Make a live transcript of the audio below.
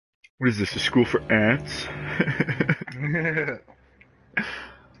What is this, a school for ants?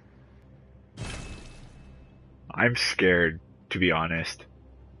 I'm scared, to be honest.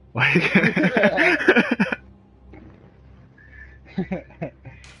 Like,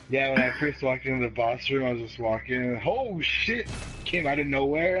 yeah, when I first walked into the boss room, I was just walking and oh shit, came out of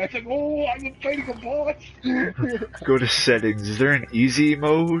nowhere. I was like, oh, I'm fighting a boss. go to settings. Is there an easy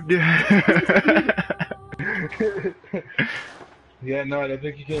mode? Yeah, no, I don't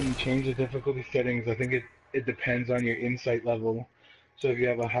think you can change the difficulty settings. I think it depends on your insight level. So if you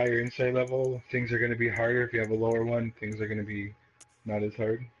have a higher insight level, things are going to be harder. If you have a lower one, things are going to be not as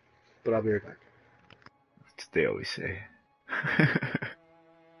hard. But I'll be right back. That's what they always say.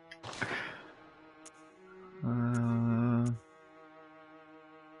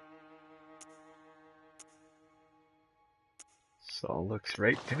 This all looks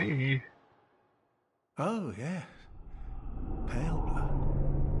right to me. Oh, yeah. Pale blood.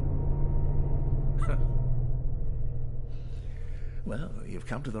 Well, you've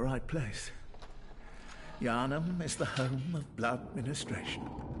come to the right place. Yharnam is the home of blood ministration.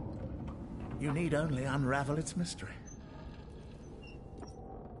 You need only unravel its mystery.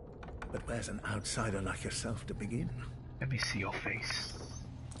 But where's an outsider like yourself to begin? Let me see your face.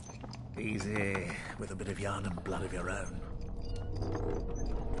 Easy, with a bit of Yharnam blood of your own.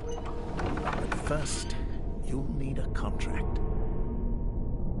 But first, you'll need a contract.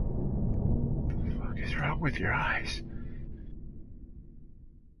 What the fuck is wrong with your eyes?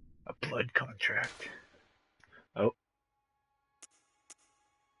 A blood contract. Oh.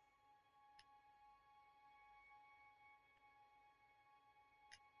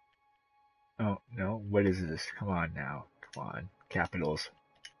 Oh, no. What is this? Come on now. Come on. Capitals.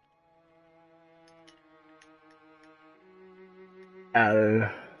 Al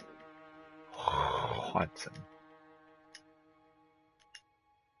Hudson.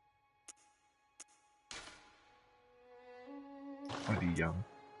 Are they young?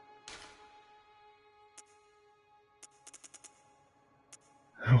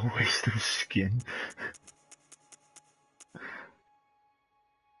 A waste of skin.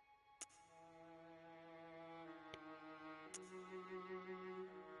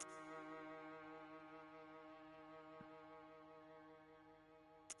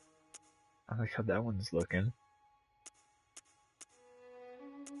 I like how that one's looking.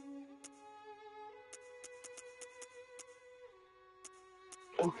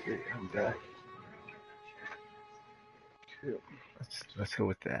 Okay, I'm back. Let's go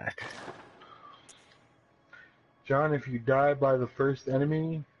with that. John, if you die by the first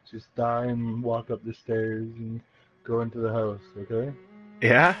enemy, just die and walk up the stairs and go into the house, okay?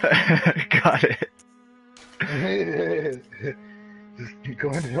 Yeah? Got it. Just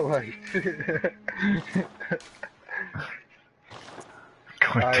go into the light.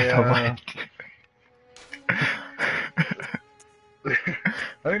 Go into the light.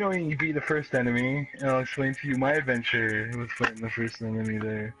 I know when you beat the first enemy, and I'll explain to you my adventure with fighting the first enemy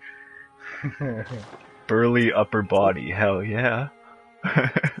there. Burly upper body, hell yeah.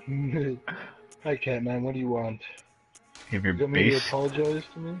 Hi Catman, what do you want? Give your You want me to base. apologize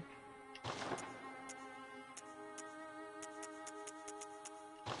to me?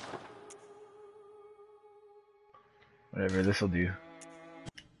 Whatever, this'll do.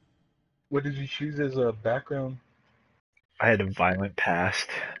 What did you choose as a background? I had a violent past.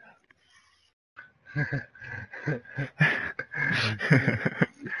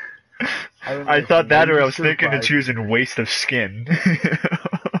 I thought that, or I was thinking of choosing waste of skin.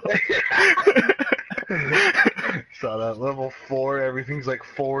 Saw that level 4, everything's like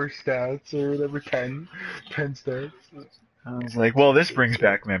 4 stats or whatever, 10 stats. I was like, well, this brings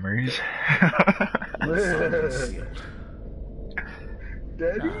back memories.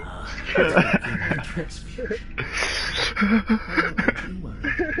 Daddy?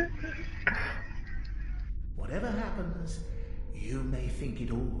 Whatever happens, you may think it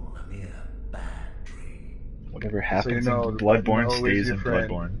all a mere bad dream. Whatever happens you know, in Bloodborne button O is stays your in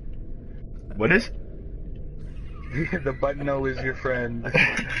friend. Bloodborne. What is? The button O is your friend. Oh,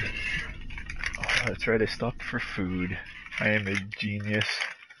 that's right, I stopped for food. I am a genius.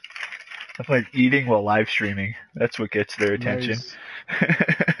 I'm like eating while live streaming. That's what gets their attention. Nice.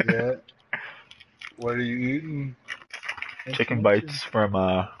 Yeah. What are you eating? Chicken bites from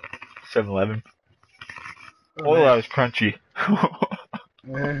 7-Eleven. Oh, That nice. was crunchy.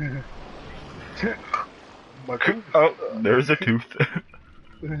 My tooth. Oh, there's a tooth.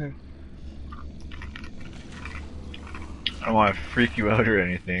 I don't want to freak you out or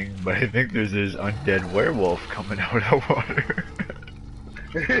anything, but I think there's this undead werewolf coming out of water.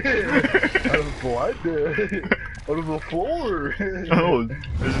 Out of blood? Out of the floor. Oh,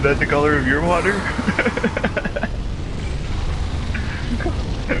 isn't that the color of your water?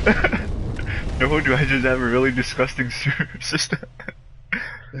 No, do I just have a really disgusting sewer system?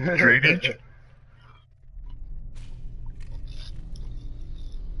 Drainage?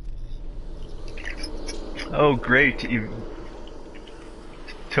 Oh, great. You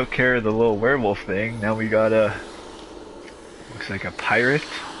took care of the little werewolf thing. Now we got a... looks like a pirate.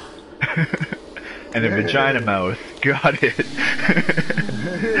 And a vagina mouth. Got it.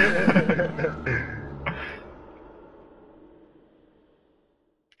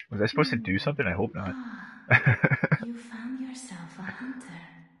 Was I supposed to do something? I hope not. You found yourself a hunter.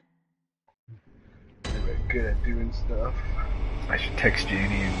 You're good at doing stuff. I should text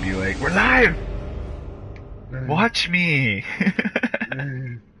Janie and be like, "We're live! Watch me!"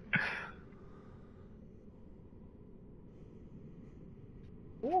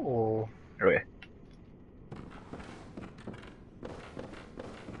 Oh. Wait.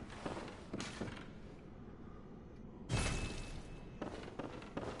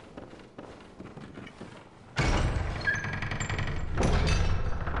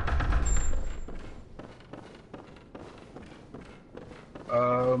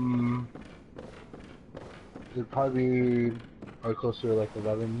 It'd probably be closer to like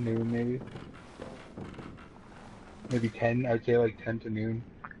 11 noon maybe. Maybe 10, I'd say like 10 to noon.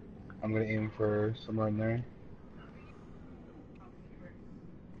 I'm gonna aim for somewhere in there.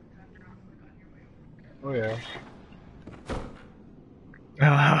 Oh yeah.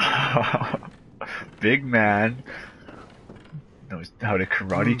 Big man knows how to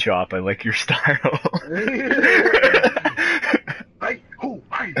karate chop. I like your style.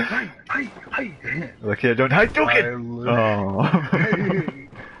 Hi. Look here, don't hide, don't get. Oh.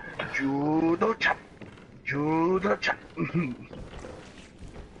 Judo chop. Judo chop. What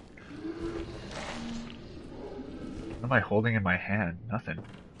am I holding in my hand? Nothing.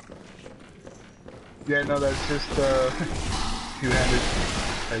 Yeah, no, that's just two-handed.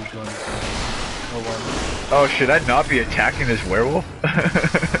 How you doing? Oh, one. Oh, should I not be attacking this werewolf?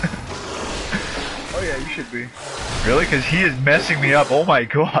 Oh yeah, you should be. Really? Because he is messing me up. Oh my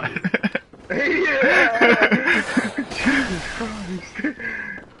god. Yeah. Jesus Christ.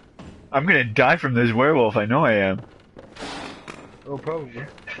 I'm gonna die from this werewolf. I know I am. Oh, probably.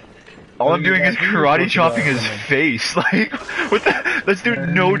 All I'm doing is karate chopping his face. Like, what the? Let's do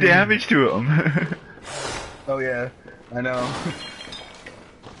no damage to him. Oh yeah, I know.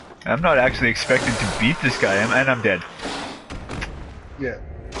 I'm not actually expecting to beat this guy, and I'm dead. Yeah.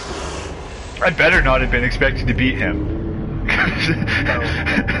 I better not have been expecting to beat him. No.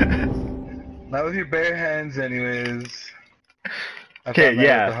 Not with your bare hands, anyways. Okay,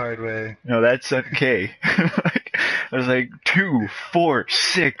 yeah. The hard way. No, that's okay. Like, I was like 2, 4,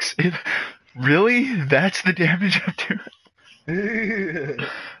 6. Really? That's the damage I'm doing?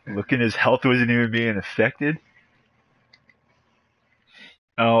 Looking, his health wasn't even being affected.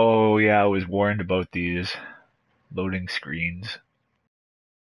 Oh yeah, I was warned about these loading screens.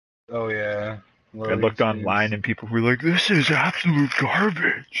 Oh yeah. I looked online and people were like, "This is absolute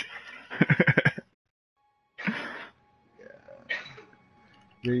garbage."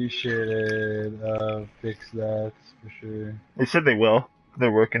 They should fix that for sure. They said they will.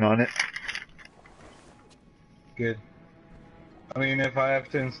 They're working on it. Good. I mean, if I have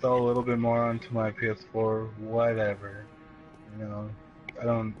to install a little bit more onto my PS4, whatever. You know,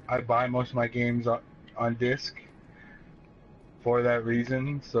 I buy most of my games on disc for that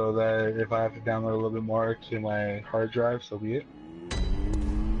reason, so that if I have to download a little bit more to my hard drive, so be it.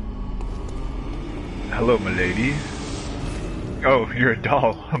 Hello, milady. Oh, you're a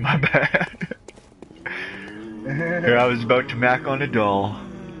doll. My bad. Here, I was about to mac on a doll.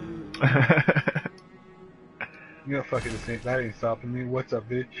 You know, fucking the same. That ain't stopping me. What's up,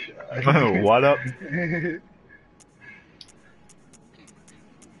 bitch? What up?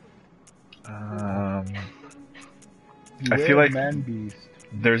 I feel like man beast.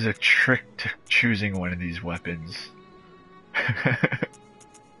 there's a trick to choosing one of these weapons.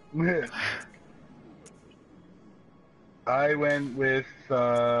 I went with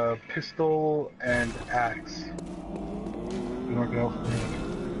pistol and axe. Didn't work out for me.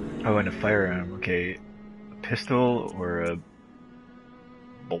 Oh, and a firearm. Okay, a pistol or a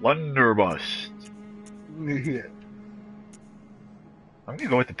blunderbuss. Yeah. I'm gonna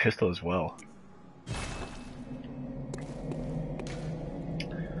go with the pistol as well.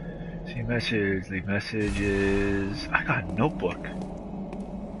 See message, leave messages. I got a notebook.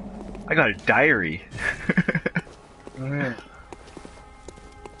 I got a diary. Yeah.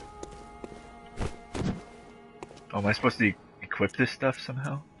 Oh, am I supposed to equip this stuff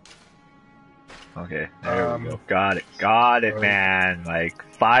somehow? Okay, there we go. Got it, Right. man. Like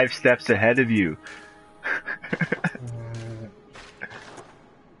 5 steps ahead of you.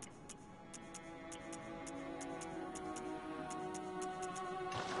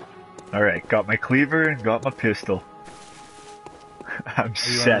 Alright, got my cleaver and got my pistol. I'm Are you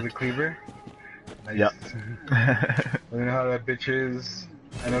set. on the cleaver? Nice. Yep. I don't know how that bitch is.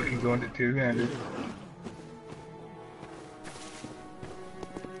 I know it can go into two-handed.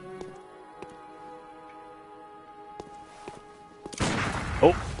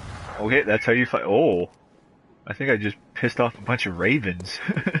 Oh, okay, that's how you fight. Oh, I think I just pissed off a bunch of ravens.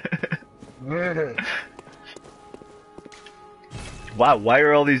 Wow, why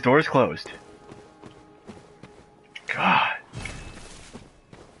are all these doors closed? God.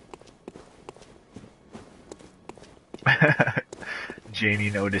 Janie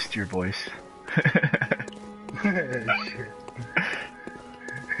noticed your voice.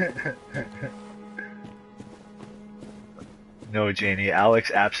 No, Janie, Alex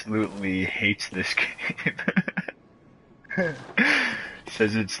absolutely hates this game.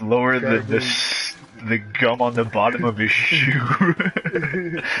 Says it's lower than the gum on the bottom of his shoe.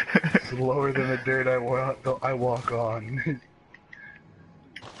 It's lower than the dirt I walk on.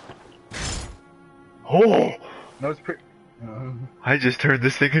 Oh! No, it's pretty. I just turned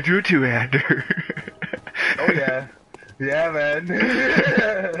this thing into a two-hander. Oh yeah, yeah, man.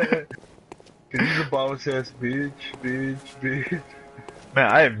 Cause he's a boss ass bitch.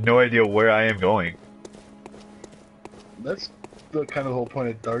 Man, I have no idea where I am going. That's the kind of whole point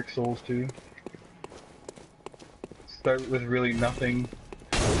of Dark Souls too. Start with really nothing.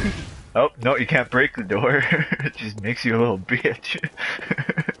 Oh, no, you can't break the door. It just makes you a little bitch.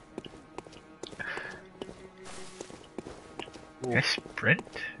 Can I sprint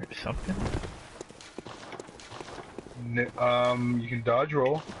or something? You can dodge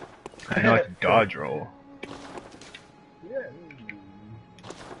roll. I know I can dodge roll. Yeah.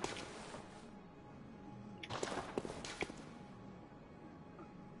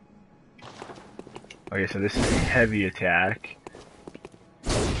 Okay, so this is a heavy attack.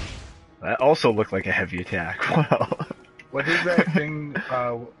 That also looked like a heavy attack. Wow. What is that thing?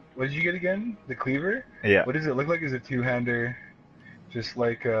 What did you get again? The cleaver? Yeah. What does it look like? Is it two-hander? Just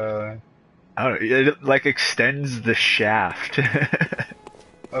like I don't know, it like extends the shaft.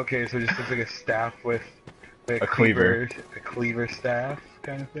 Okay, so it just looks like a staff with like A cleaver. a cleaver staff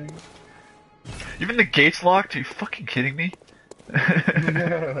kind of thing. Even the gate's locked? Are you fucking kidding me?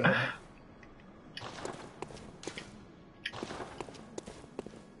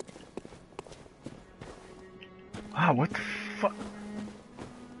 Wow, what the fuck?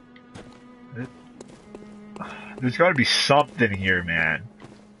 There's gotta be something here, man.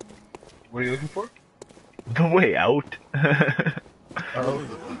 What are you looking for? The way out? Oh,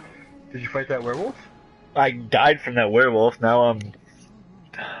 did you fight that werewolf? I died from that werewolf, now I'm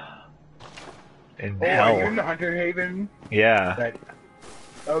in hell. Are you in the Hunter Haven? Yeah.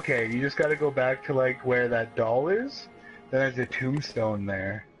 Okay, you just gotta go back to like where that doll is. Then there's a tombstone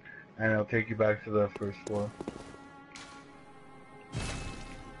there, and it'll take you back to the first floor.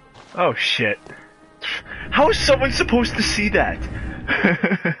 Oh shit. How is someone supposed to see that?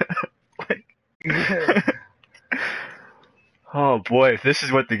 Like, oh boy, if this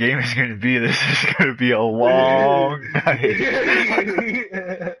is what the game is going to be, this is going to be a long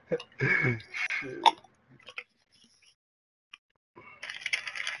night.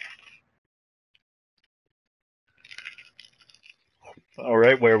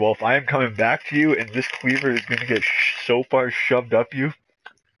 Alright, werewolf, I am coming back to you, and this cleaver is going to get so far shoved up you.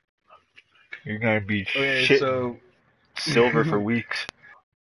 You're going to be shitting silver for weeks.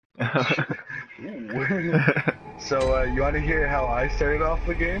 So, you want to hear how I started off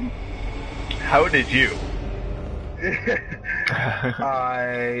the game? How did you?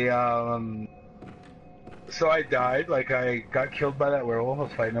 So I died, like I got killed by that werewolf. I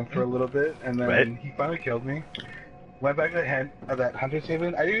was fighting him for a little bit, and then he finally killed me. Went back to that Hunter's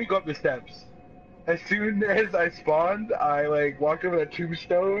Haven. I didn't even go up the steps. As soon as I spawned, I like walked over that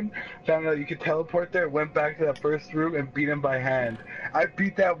tombstone, found out you could teleport there, went back to that first room and beat him by hand. I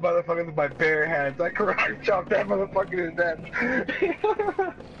beat that motherfucker with my bare hands. I karate chopped that motherfucker to death.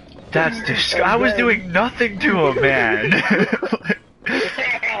 That's disgusting. I was doing nothing to him, man.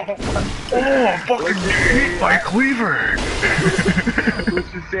 Oh, fucking eat my cleaver!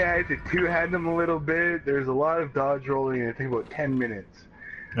 Let's just say I had to two-hand him a little bit. There's a lot of dodge rolling and it took about 10 minutes.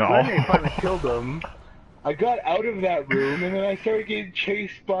 No. When I finally killed him, I got out of that room and then I started getting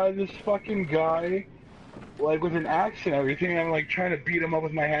chased by this fucking guy, like with an axe and everything. And I'm like trying to beat him up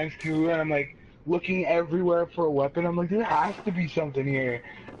with my hands too, and I'm like looking everywhere for a weapon. I'm like, there has to be something here.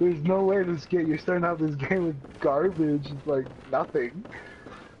 There's no way this game. You're starting out this game with garbage, like nothing.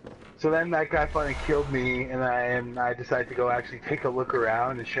 So then that guy finally killed me, and I decided to go actually take a look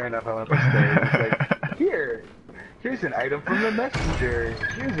around, and sure enough, I went upstairs. It's like, here's an item from the messenger.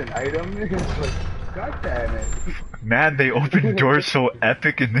 Here's an item. It's like, God damn it. Man, they open doors so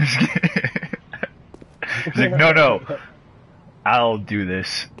epic in this game. He's like, no, I'll do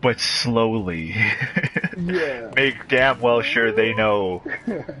this, but slowly. Yeah. Make damn well sure they know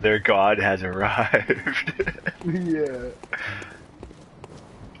their god has arrived. Yeah.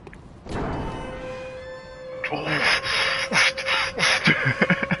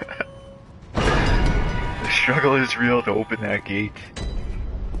 The struggle is real to open that gate.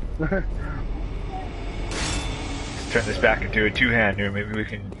 Let's turn this back into a two-hander. Maybe we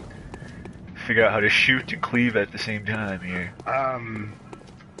can figure out how to shoot and cleave at the same time here.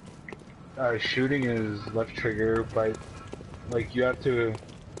 Shooting is left trigger, but like you have to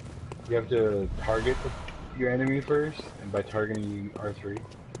target your enemy first, and by targeting R3.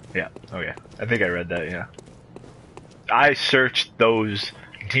 Yeah. Oh yeah. I think I read that. Yeah. I searched those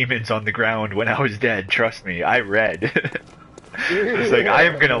demons on the ground when I was dead. Trust me, I read. It's like I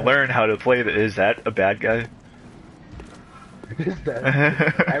am gonna learn how to play. Is that a bad guy?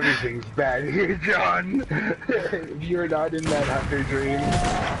 Everything's bad here, John. If you're not in that hunter dream,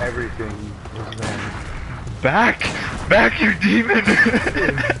 everything is bad. Back, you demon!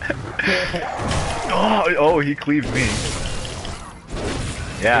 oh, he cleaved me.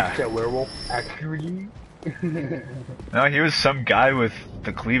 Yeah. It's that werewolf actually. No, he was some guy with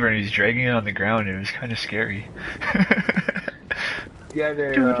the cleaver and he's dragging it on the ground. It was kind of scary. Yeah,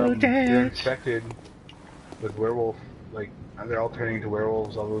 they're infected with werewolf. Like, they're all turning into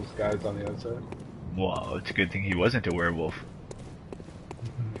werewolves, all those guys on the outside. Well, it's a good thing he wasn't a werewolf.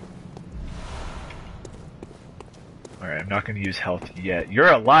 Alright, I'm not going to use health yet.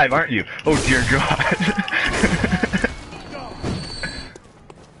 You're alive, aren't you? Oh dear god.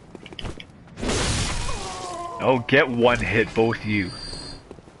 Oh, get one hit, both you.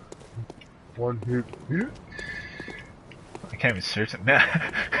 One hit. I can't even search it. Man,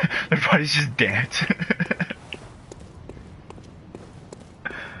 their bodies just dance.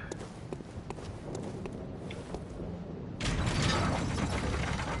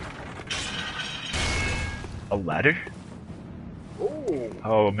 A ladder?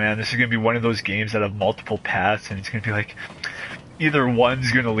 Oh man, this is gonna be one of those games that have multiple paths, and it's gonna be like, either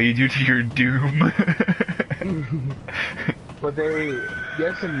one's gonna lead you to your doom. But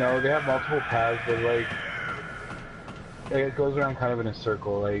yes and no, they have multiple paths, but like, it goes around kind of in a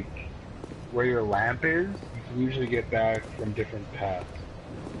circle. Like, where your lamp is, you can usually get back from different paths.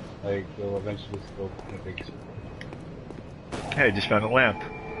 Like, they'll eventually just go in a big circle. Hey, I just found a lamp.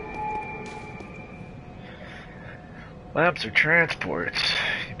 Lamps are transports.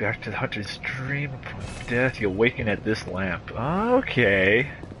 You back to the hunter's dream upon death, you awaken at this lamp. Okay.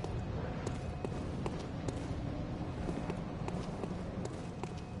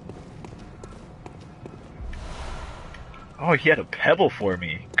 Oh, he had a pebble for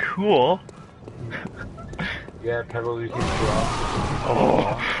me. Cool. Yeah, pebbles you can drop.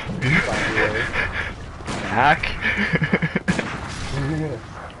 Oh. Back.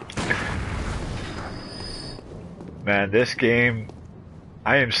 Man, this game,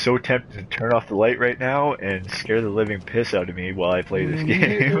 I am so tempted to turn off the light right now and scare the living piss out of me while I play this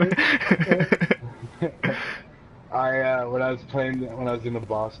game. When I was in the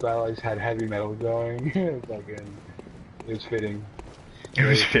boss battle, I just had heavy metal going. It was fitting. It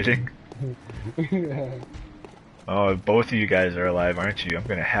was fitting. Yeah. Oh, both of you guys are alive, aren't you? I'm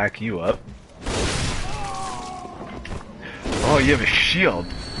gonna hack you up. Oh, you have a shield.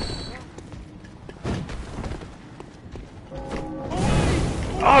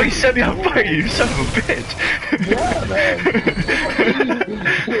 Oh, you set me on fire, you son of a bitch! Yeah,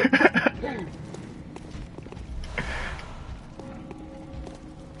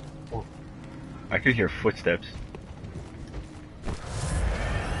 man. I could hear footsteps.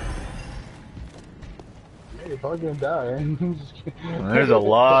 Yeah, you're probably gonna die. Well, there's a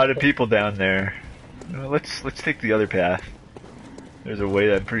lot of people down there. Let's take the other path. There's a way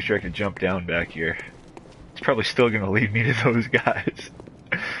that I'm pretty sure I can jump down back here. It's probably still gonna lead me to those guys.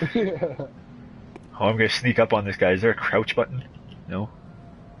 Yeah. Oh, I'm gonna sneak up on this guy. Is there a crouch button? No?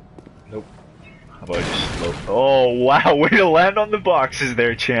 Nope. How about I just slow? Oh, wow, way to land on the boxes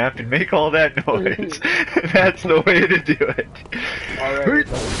there, champ, and make all that noise. That's the way to do it. Alright,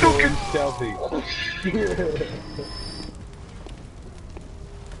 let's go in stealthy.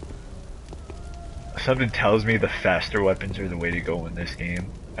 Something tells me the faster weapons are the way to go in this game.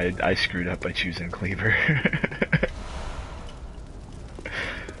 I screwed up by choosing cleaver.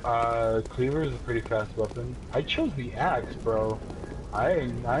 Cleaver is a pretty fast weapon. I chose the axe, bro. I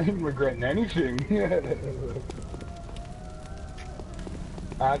ain't regretting anything.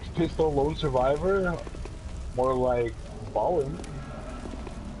 Axe, pistol, lone survivor. More like ballin'.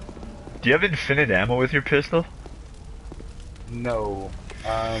 Do you have infinite ammo with your pistol? No.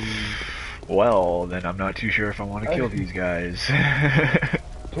 Well, then I'm not too sure if I want to kill these guys.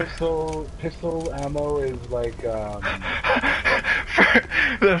 Pistol ammo is like, For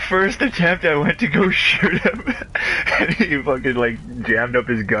the first attempt, I went to go shoot him, and he fucking, like, jammed up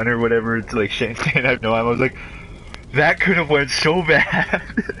his gun or whatever. It's like, saying I have no ammo. I was like, that could have went so bad.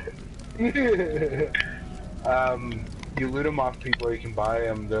 You loot them off people or you can buy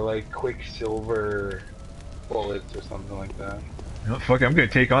them. They're like quicksilver bullets or something like that. No, fuck it, I'm gonna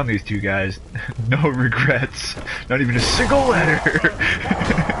take on these two guys. No regrets. Not even a single letter.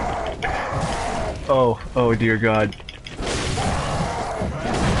 Oh dear God.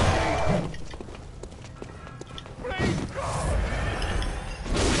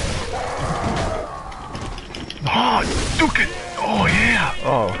 Oh, duke it! Oh yeah!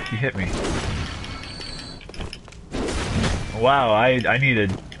 Oh, he hit me. Wow, I need to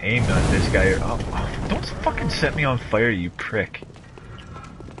aim on this guy. Oh, don't fucking set me on fire, you prick.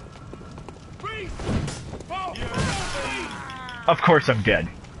 Of course I'm dead.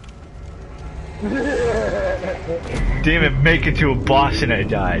 Didn't even make it to a boss and I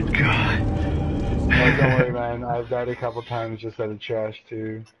died. God. Oh, don't worry, man. I've died a couple times just out of trash,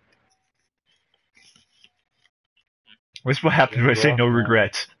 too. What's what happened when I say no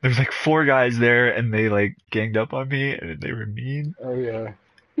regrets? There's like 4 guys there and they like ganged up on me and they were mean. Oh, yeah.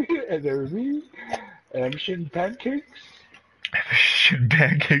 And they were mean. And I'm shitting pancakes. I've been shitting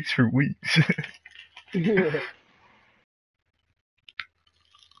pancakes for weeks.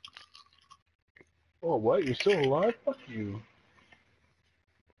 Oh, what? You're still alive? Fuck you.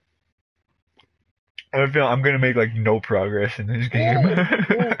 I feel I'm gonna make like no progress in this game.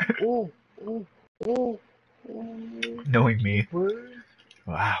 Oh. Knowing me.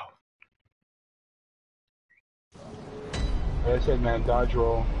 Wow. Like I said, man, dodge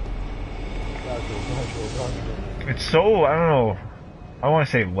roll. Dodge roll. It's so, I don't know, I don't want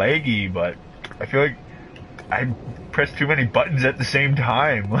to say laggy, but I feel like I press too many buttons at the same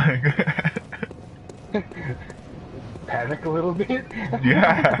time. Like, panic a little bit?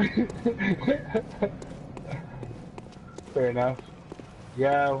 Yeah. Fair enough.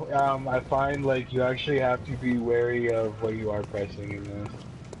 Yeah, I find like you actually have to be wary of what you are pressing in this.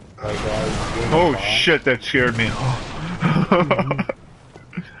 Like, oh shit, that scared me.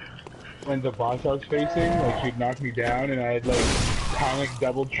 When the boss I was facing, like he'd knock me down and I'd like panic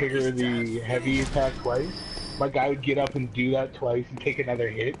double trigger the heavy attack twice. My guy would get up and do that twice and take another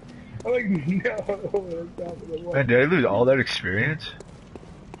hit. I'm like, no, that's not what I want. Man, did I lose all that experience?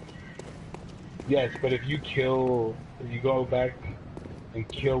 Yes, but if you go back and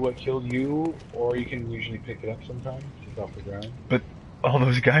kill what killed you, or you can usually pick it up sometimes, just off the ground. But all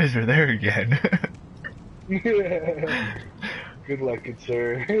those guys are there again. Good luck, good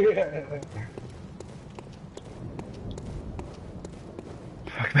sir.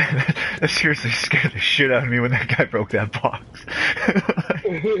 Fuck man, that seriously scared the shit out of me when that guy broke that box.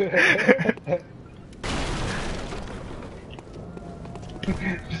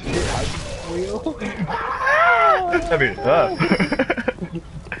 I mean,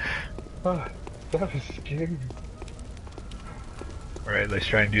 oh, that was scary. Alright, let's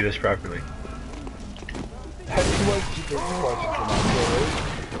try and do this properly. Have you watched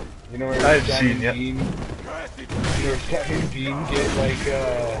you know where I've Sam seen, and yeah. Dean, you know where Sam and Dean get like,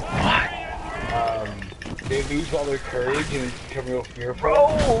 they lose all their courage and they become real fearful.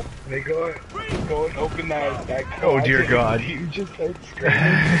 Bro! And they go and open that closet. Oh dear God. And you just start screaming.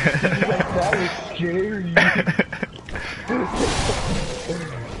 He's like, that was scary.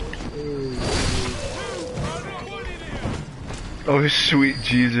 Oh sweet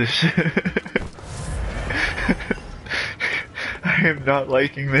Jesus. I am not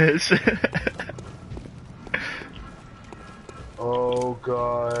liking this. Oh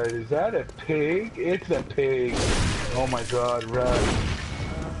God, is that a pig? It's a pig. Oh my God, run.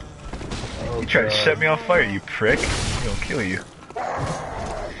 Oh, You try to God. set me on fire, you prick. He'll kill you.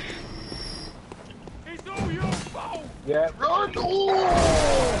 Yeah, run!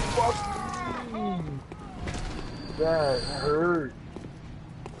 Oh, fuck me. That hurt.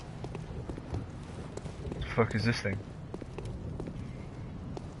 What the fuck is this thing?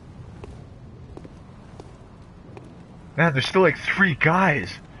 Man, there's still like 3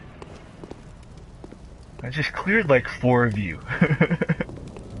 guys. I just cleared like 4 of you.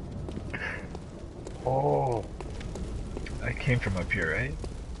 Oh. I came from up here, right?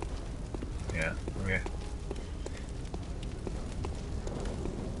 Yeah, okay.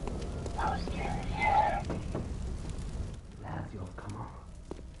 That was scary. Lads, you'll come on.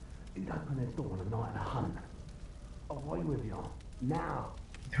 You'd open this door on a night and a hunt. Away with you. Now.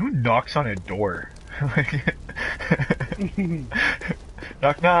 Who knocks on a door?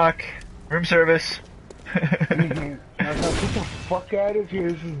 Knock knock. Room service. Get the fuck out of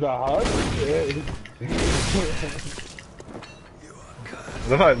here. This is the hut. I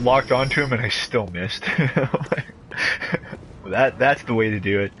love how I locked onto him and I still missed. That's the way to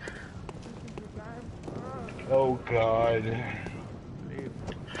do it. Oh god.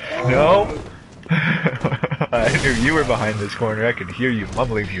 No. I knew you were behind this corner. I could hear you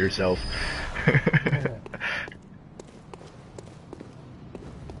mumbling to yourself.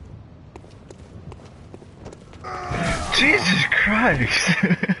 Jesus Christ!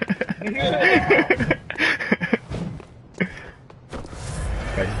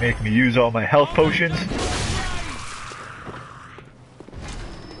 Guys make me use all my health potions.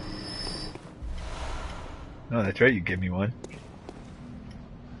 Oh, that's right, you give me one.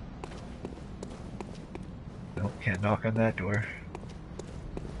 Nope, can't knock on that door.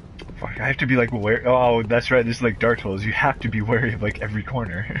 Fuck, I have to be like wary. Oh, that's right, this is like Dark Souls. You have to be wary of like every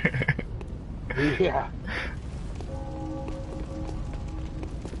corner. Yeah.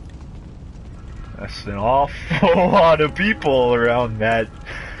 That's an awful lot of people around that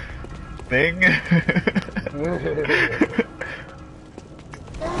thing. You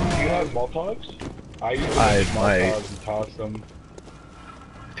have Molotovs? I use Molotovs and toss them.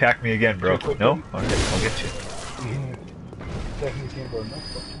 Attack me again, bro. No? Alright, I'll get you. Definitely can't go enough.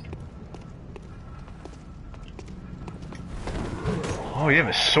 Oh, you have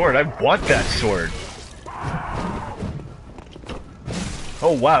a sword. I want that sword.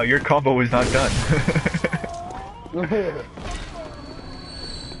 Oh wow, your combo is not done.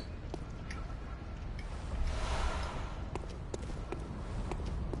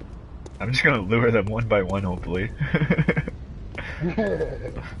 I'm just gonna lure them one by one, hopefully.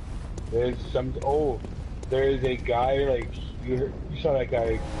 There's some. Oh, there is a guy like you saw that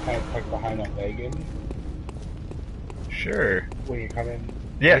guy kind of tucked behind that wagon. Sure. When you come in.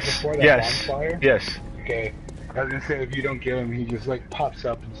 Yes. Right before that Yes. bonfire? Yes. Okay. I was gonna say if you don't kill him, he just like pops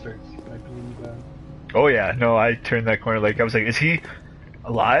up and starts sniping you down. Oh yeah. No, I turned that corner. Like I was like, is he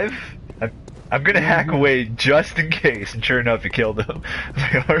alive? I'm gonna hack away just in case, and sure enough, it killed him. I'm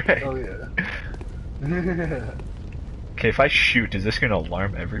like, all right. Oh yeah. Okay, if I shoot, is this gonna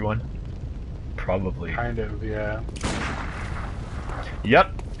alarm everyone? Probably. Kind of, yeah.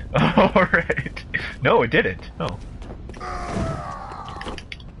 Yep. Alright. No, it didn't. No.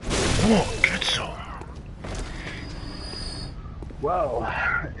 Oh, good soul. Well,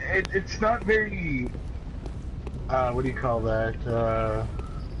 it's not very. What do you call that?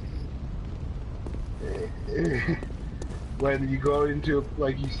 When you go into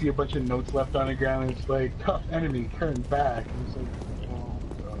like you see a bunch of notes left on the ground, and it's like tough enemy, turn back. And it's like,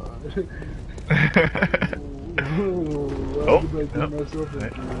 oh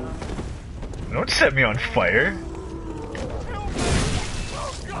god. Don't set me on fire.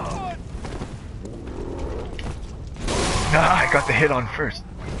 Nah, I got the hit on first.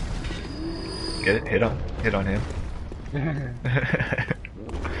 Get it? Hit on him.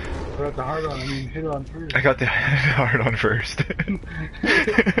 Got the hard on. I mean, hit on first. I got the hard on first.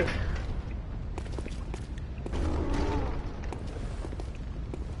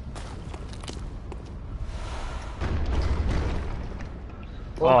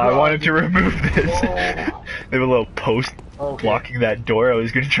 Oh, I wanted to remove this. They have a little post blocking that door. I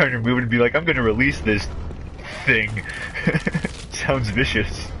was going to try and remove it and be like, I'm going to release this thing. Sounds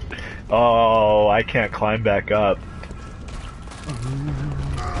vicious. Oh, I can't climb back up.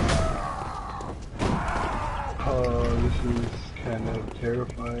 Oh, this is kind of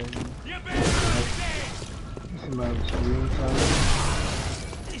terrifying.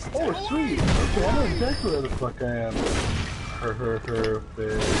 Oh, sweet! Okay, I know exactly where the fuck I am.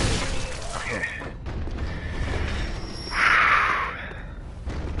 Okay.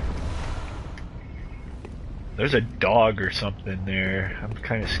 There's a dog or something there. I'm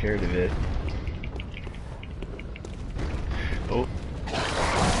kind of scared of it. Oh.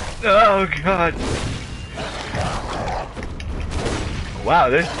 Oh god. Wow,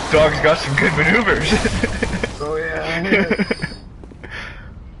 this dog's got some good maneuvers. Oh yeah.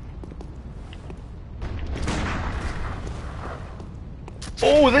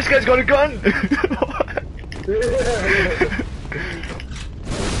 Oh, this guy's got a gun!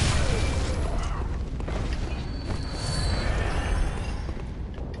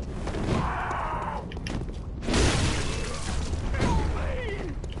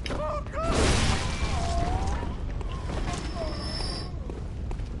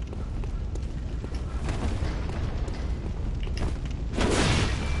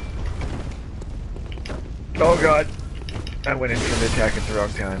 Oh god. I went in for the attack at the wrong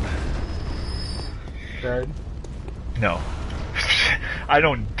time. Dead? No. I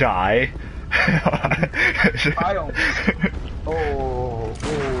don't die. I don't. Oh.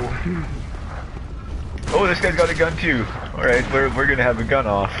 Oh, this guy's got a gun too. Alright, we're gonna have a gun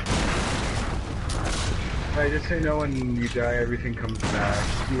off. I just say no when you die, everything comes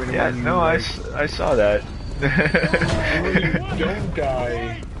back. Even Yeah, when you, no, like, I saw that. and when you don't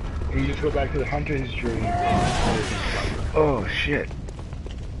die, and you just go back to the hunter's dream. Oh shit.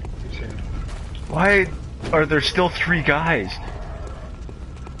 Why are there still 3 guys?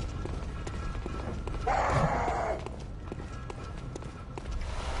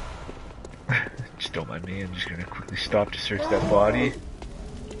 Just don't mind me, I'm just gonna quickly stop to search that body.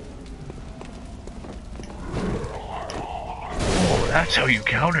 Oh, that's how you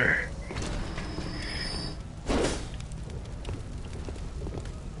counter.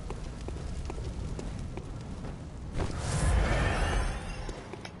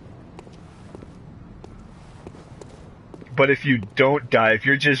 But if you don't die, if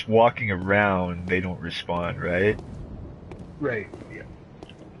you're just walking around, they don't respawn, right? Right, yeah.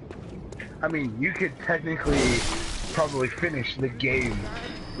 I mean, you could technically probably finish the game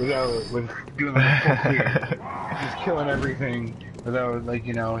with doing like a full clear. Just killing everything without, like,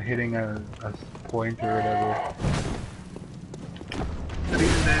 you know, hitting a point or whatever. But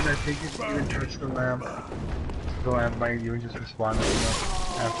even then, I think if you even touch the lamp might even just respawn and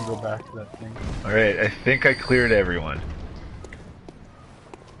you have to go back to that thing. Alright, I think I cleared everyone.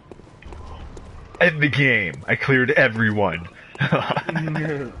 In the game, I cleared everyone.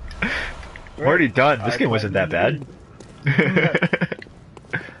 I'm already done. This game wasn't that bad.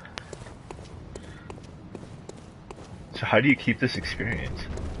 So how do you keep this experience?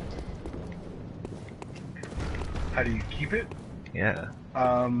 How do you keep it? Yeah. By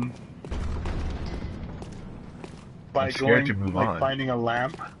I'm scared going, to move like, on. finding a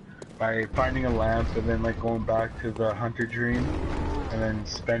lamp, and then, like, going back to the hunter dream, and then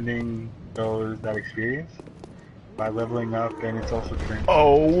spending that experience by leveling up, and it's also training.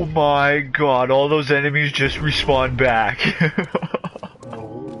 Oh my god, all those enemies just respawn back.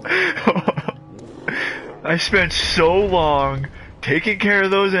 I spent so long taking care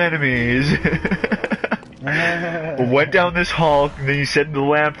of those enemies. Went down this hall, and then you said the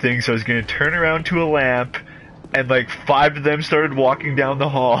lamp thing, so I was gonna turn around to a lamp, and like 5 of them started walking down the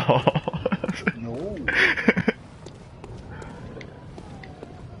hall. No.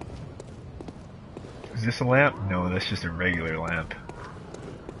 Is this a lamp? No, that's just a regular lamp.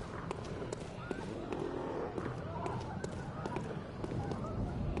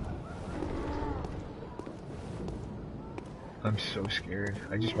 I'm so scared.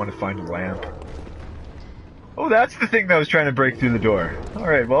 I just want to find a lamp. Oh, that's the thing that was trying to break through the door.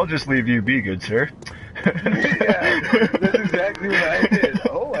 Alright, well, I'll just leave you be, good sir. Yeah, that's exactly what I did.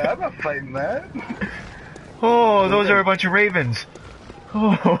 Oh, I'm not fighting that. Oh, those are a bunch of ravens.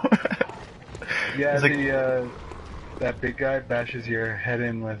 Oh. Yeah, like, that big guy bashes your head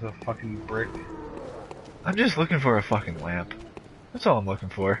in with a fucking brick. I'm just looking for a fucking lamp. That's all I'm looking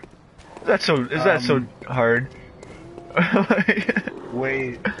for. Is that so hard?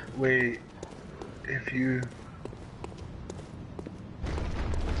 Wait. If you...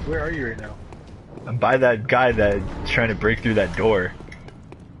 Where are you right now? I'm by that guy that's trying to break through that door.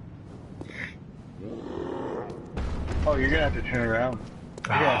 Oh, you're gonna have to turn around.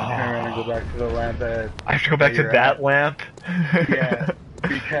 You're gonna have to turn around and go back to the lamp that... I have to go back to that lamp? Yeah,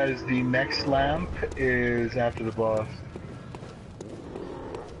 because the next lamp is after the boss.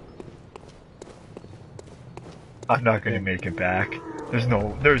 I'm not gonna make it back. There's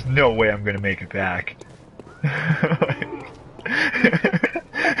no way I'm gonna make it back.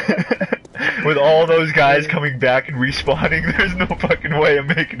 With all those guys coming back and respawning, there's no fucking way I'm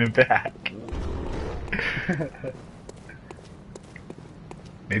making it back.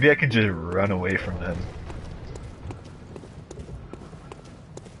 Maybe I can just run away from them.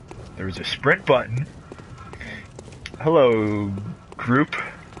 There's a sprint button. Hello, group.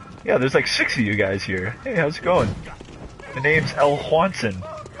 Yeah, there's like 6 of you guys here. Hey, how's it going? My name's El Juanson.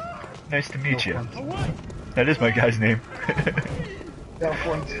 Nice to meet you. That is my guy's name. El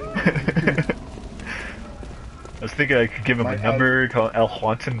Juanson. I was thinking I could give him a number called El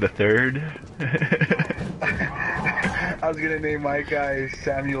Juanson the Third. I was gonna name my guy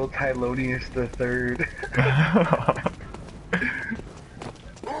Samuel Tylonius the Third.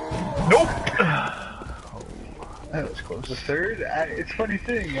 Nope. That was close. The third? It's a funny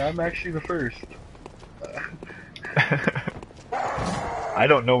thing, I'm actually the first. I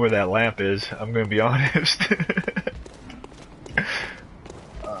don't know where that lamp is, I'm gonna be honest.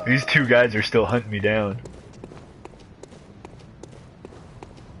 These 2 guys are still hunting me down.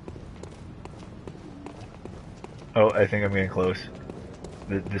 Oh, I think I'm getting close.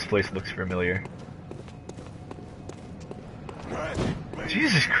 This place looks familiar.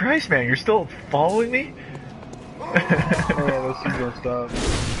 Jesus Christ, man, you're still following me? Oh yeah, those things don't stop.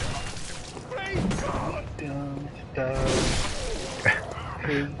 Don't stop.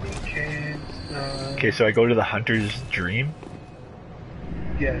 'Cause we can't stop. Okay, so I go to the hunter's dream?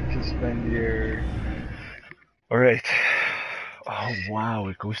 Yeah, to spend your... Alright. Oh wow,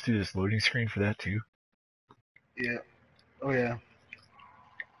 it goes through this loading screen for that too? Yeah. Oh yeah.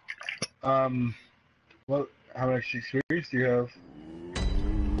 Well, how much experience do you have?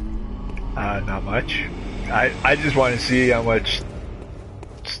 Not much. I just want to see how much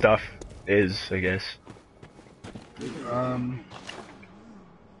stuff is, I guess.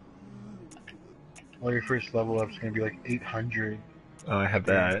 Well, your first level up is gonna be like 800. Oh, I have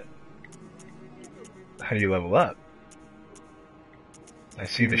that. How do you level up? I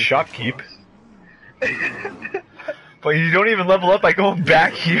see the shopkeep. But you don't even level up by going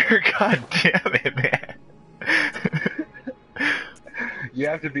back here? God damn it, man. You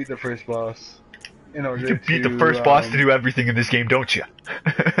have to beat the first boss in order You can beat the first boss to do everything in this game, don't you?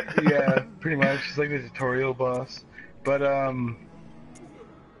 Yeah, pretty much. It's like the tutorial boss. But,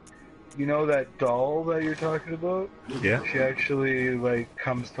 you know that doll that you're talking about? Yeah. She actually, like,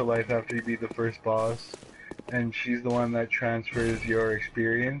 comes to life after you beat the first boss. And she's the one that transfers your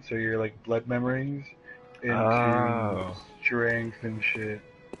experience, or your, like, blood memories into strength and shit.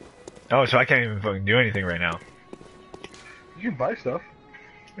 Oh, so I can't even fucking do anything right now. You can buy stuff.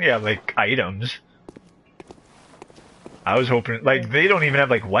 Yeah, like, items. I was hoping, like, they don't even have,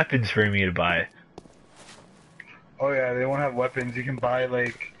 like, weapons for me to buy. Oh yeah, they won't have weapons. You can buy,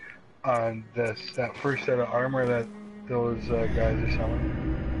 like, that first set of armor that those guys are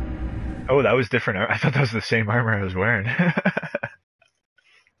selling. Oh, that was different. I thought that was the same armor I was wearing.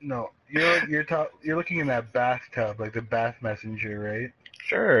 No, you're looking in that bathtub, like the bath messenger, right?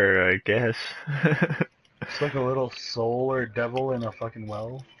 Sure, I guess. It's like a little soul or devil in a fucking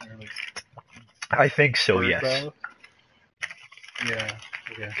well. Or like I think so, bird yes. bath. Yeah.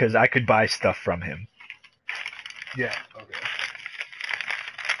 Okay. Because I could buy stuff from him. Yeah. Okay.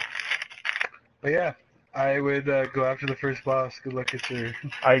 But yeah, I would go after the first boss. Good luck, it's your...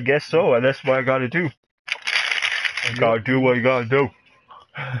 I guess so. That's what I gotta do. I gotta do what you gotta do.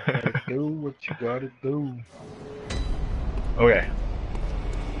 Gotta do what you gotta do. Okay.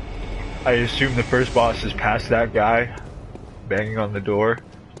 I assume the first boss is past that guy banging on the door.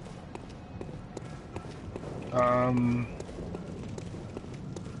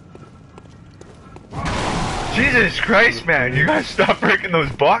 Jesus Christ, man! You gotta stop breaking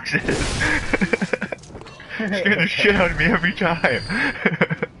those boxes! Scaring the shit out of me every time.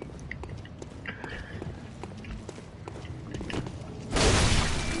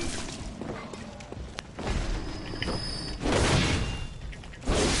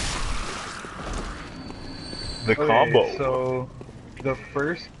 The combo. So, the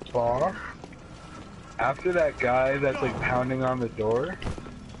first boss, after that guy that's like pounding on the door,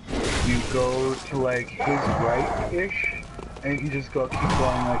 you go to like his right-ish, and you can just keep going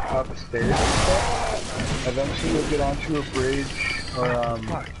like upstairs and stuff. Eventually you'll get onto a bridge, or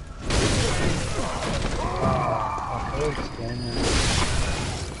Fuck. how do I explain this?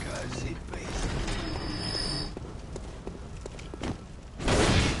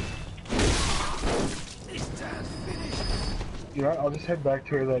 You know what, I'll just head back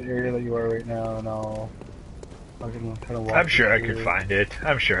to that area that you are right now, and I'll kind of walk. I'm sure I through. can find it.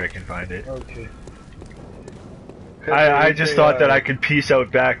 I'm sure I can find it. Okay. I just thought that I could piece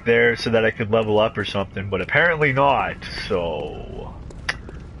out back there so that I could level up or something, but apparently not, so...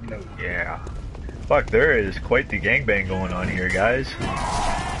 No. Yeah. Fuck, there is quite the gangbang going on here, guys.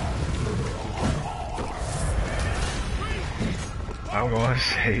 I'm gonna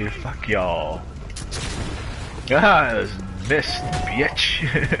say, fuck y'all. Ah, missed,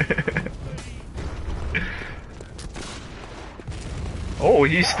 bitch. Oh,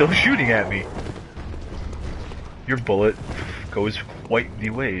 he's still shooting at me. Your bullet goes quite the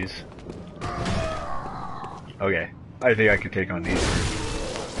ways. Okay, I think I could take on these.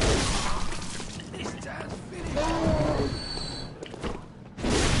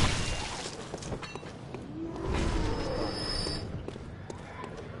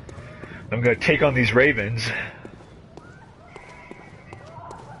 I'm gonna take on these ravens.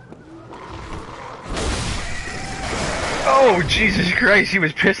 Oh, Jesus Christ, he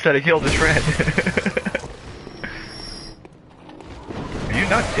was pissed that I killed his friend. Are you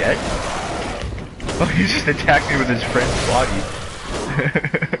not dead? Oh, he just attacked me with his friend's body.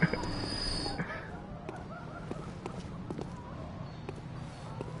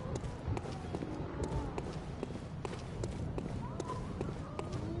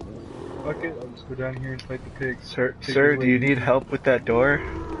 fuck it, I'll just go down here and fight the pigs. Sir, do you need help with that door?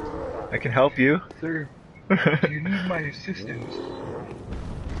 I can help you. Sir, do you need my assistance?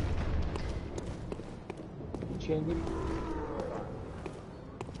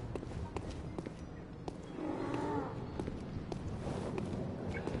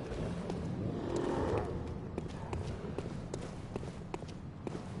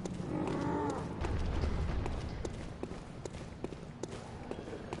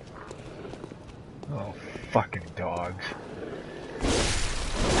 Oh, fucking dogs.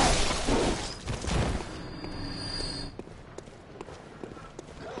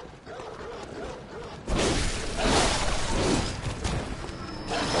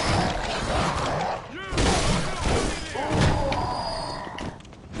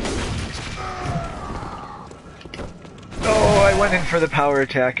 Oh, I went in for the power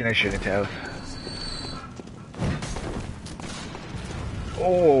attack and I shouldn't have.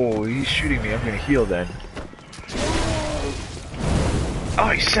 Oh, he's shooting me. I'm gonna heal then. Oh,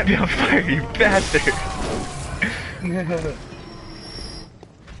 he set me on fire, you bastard!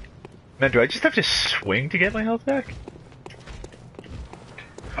 Man, do I just have to swing to get my health back?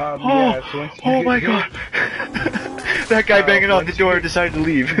 Yeah, so once you Oh my god! That guy banging on the door decided to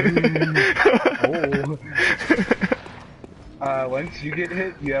leave. Once you get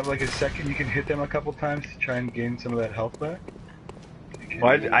hit, you have like a second you can hit them a couple times to try and gain some of that health back.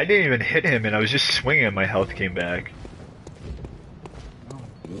 Well, I didn't even hit him and I was just swinging and my health came back.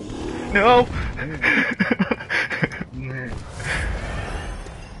 No!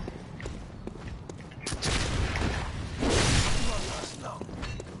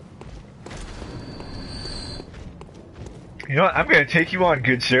 You know what? I'm gonna take you on,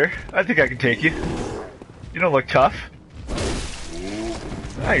 good sir. I think I can take you. You don't look tough.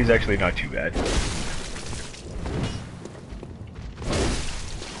 Ah, he's actually not too bad.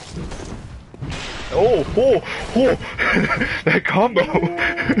 Oh, oh, oh! That combo!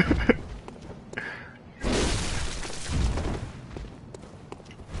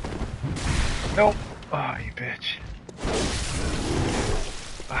 Nope. Ah, you bitch.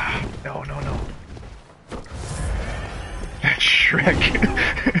 Ah, no, no, no. That's Shrek.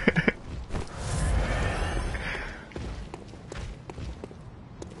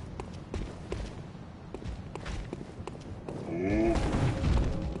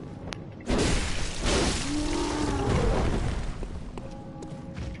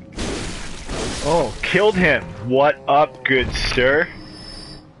 Oh, killed him. What up, good sir?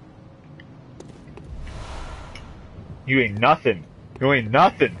 You ain't nothing. You ain't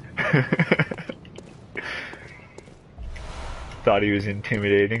nothing. Thought he was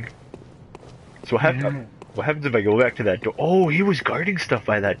intimidating. So what happens if I go back to that door? Oh, he was guarding stuff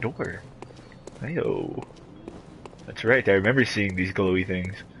by that door. Ayo. That's right, I remember seeing these glowy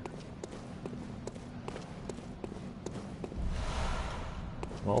things.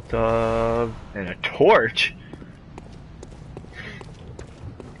 Molotov and a torch?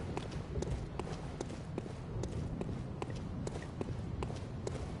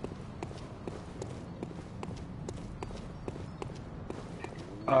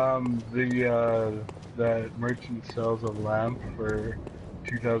 That merchant sells a lamp for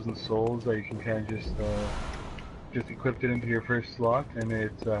 2,000 souls that you can kind of just equip it into your first slot, and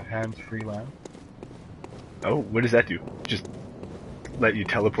it's a hands-free lamp. Oh, what does that do? Just let you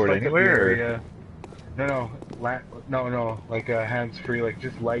teleport Like anywhere? No, like hands-free, like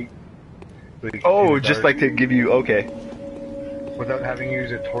just light. So Oh, just like to give you, okay. Without having to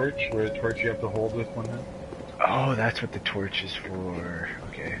use a torch, where a torch you have to hold with one hand. Oh, that's what the torch is for.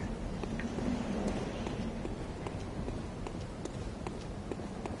 Okay.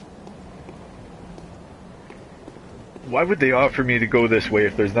 Why would they offer me to go this way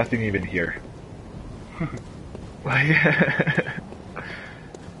if there's nothing even here?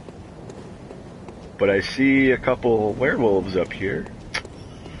 But I see a couple werewolves up here.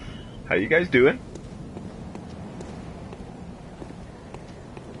 How you guys doing?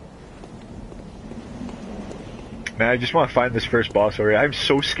 Man, I just want to find this first boss already. I'm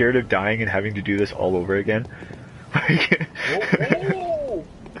so scared of dying and having to do this all over again.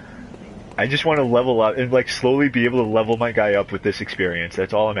 I just want to level up and like slowly be able to level my guy up with this experience.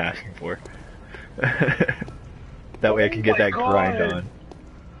 That's all I'm asking for. That way I can get that grind on.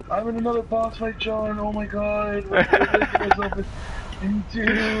 I'm in another boss fight, John. Oh my god.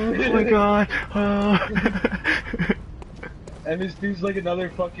 Dude. Oh my god. And this dude's like another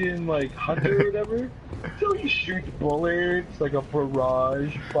fucking like hunter or whatever. So he shoots bullets like a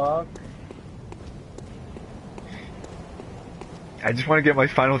barrage, fuck. I just want to get my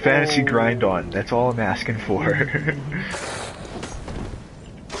Final Fantasy grind on. That's all I'm asking for.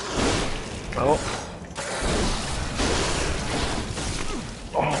 Oh.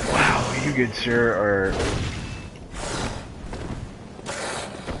 Oh, wow. You good, sir, are...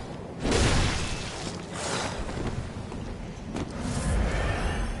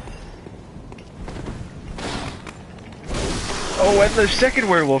 Oh, and the second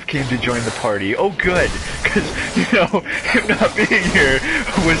werewolf came to join the party. Oh, good. Because, you know, him not being here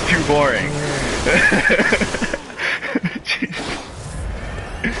was too boring.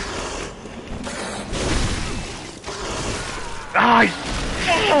 Ah,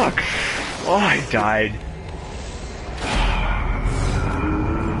 fuck! Oh, I died.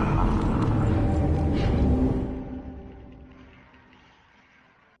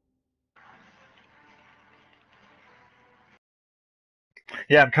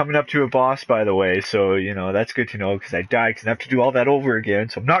 Yeah, I'm coming up to a boss, by the way, so, you know, that's good to know, because I died, because I have to do all that over again,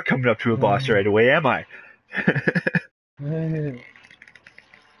 so I'm not coming up to a boss right away, am I?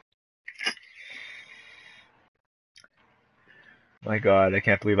 My god, I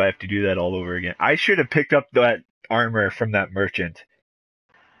can't believe I have to do that all over again. I should have picked up that armor from that merchant.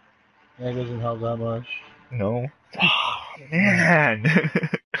 That doesn't help that much. No? Oh, man!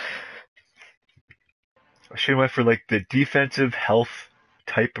 I should have went for, like, the defensive health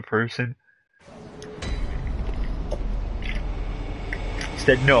type of person.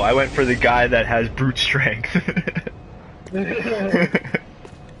 Instead, no, I went for the guy that has brute strength.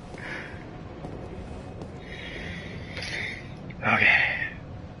 Okay.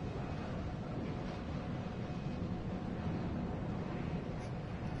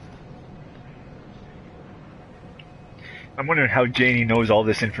 I'm wondering how Janie knows all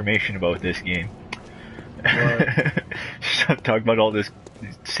this information about this game. Talk about all this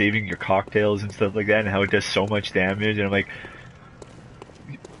saving your cocktails and stuff like that, and how it does so much damage, and I'm like,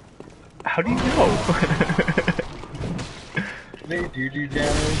 how do you know? They do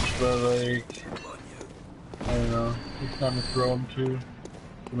damage, but like, I don't know. It's time to throw them too.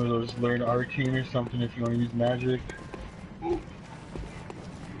 Some of those learn our team or something if you want to use magic. Oh,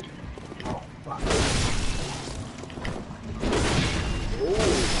 fuck.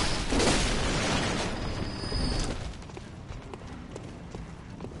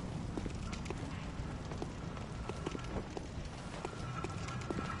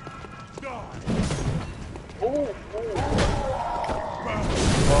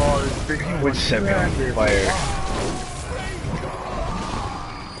 Would set me on fire.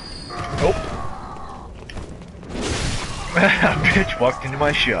 Nope. Bitch walked into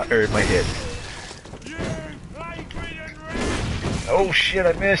my shot, or my head. Oh shit,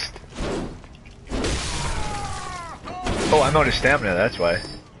 I missed. Oh, I'm out of stamina, that's why.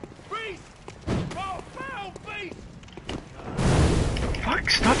 Fuck,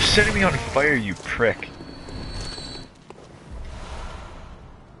 stop setting me on fire, you prick.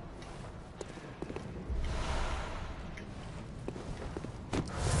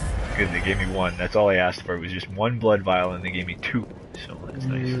 Good, they gave me one. That's all I asked for. It was just one blood vial, and they gave me two. So that's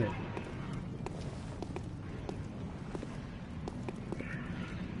nice.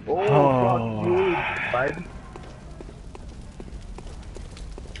 Oh, fuck you,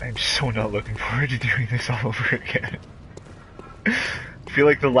 I'm so not looking forward to doing this all over again. I feel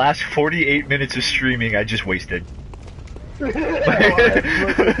like the last 48 minutes of streaming I just wasted.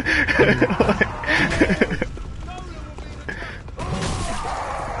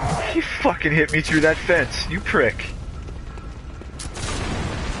 He fucking hit me through that fence, you prick.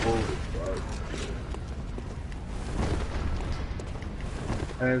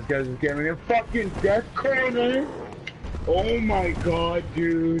 And this guy's just getting a fucking death corner. Oh my god,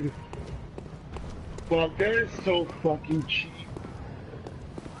 dude. Fuck, that is so fucking cheap.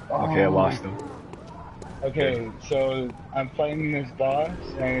 Okay, I lost him. Okay, so I'm fighting this boss,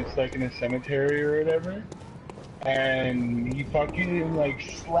 and it's like in a cemetery or whatever. And he fucking like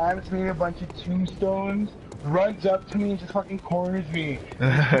slams me a bunch of tombstones, runs up to me and just fucking corners me,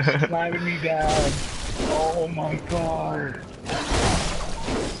 slamming me down. Oh my god.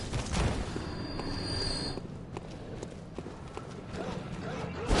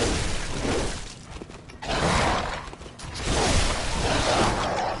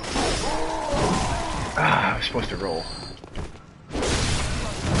 Ah, I was supposed to roll.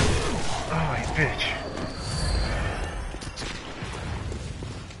 Oh, you bitch.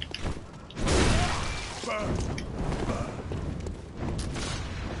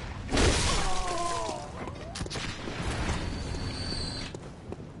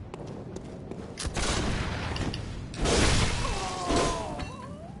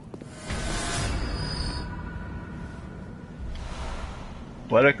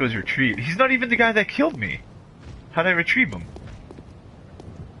 Blood Echo's retreat. He's not even the guy that killed me. How'd I retrieve him?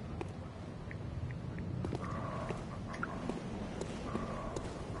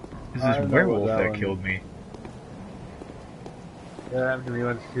 was I this don't know about werewolf that that one. killed me. That happened to me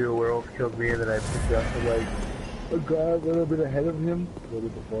once too. A werewolf killed me, and then I picked up like a guy a little bit ahead of him, a little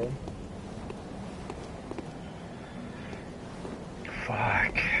bit before him.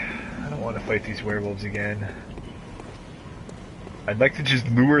 Fuck. I don't want to fight these werewolves again. I'd like to just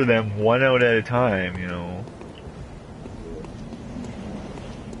lure them one out at a time, you know.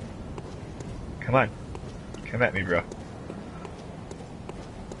 Come on. Come at me, bro.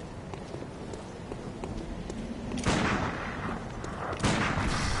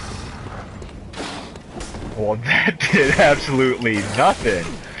 Well, that did absolutely nothing.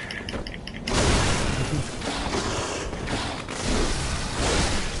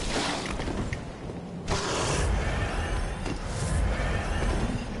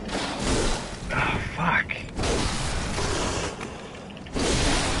 Oh, fuck.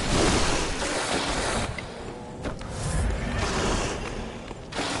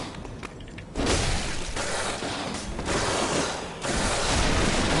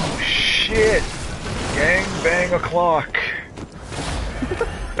 Oh, shit. Gang bang o'clock.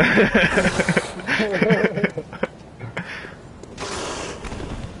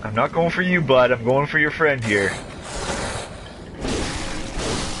 I'm not going for you, bud. I'm going for your friend here.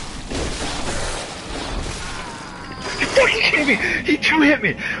 You fucking hit me! He two-hit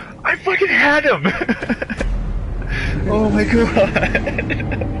me! I fucking had him! Oh my god!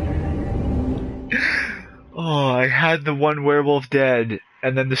 Oh, I had the one werewolf dead,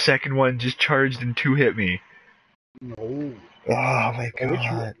 and then the second one just charged and two-hit me. No. Oh my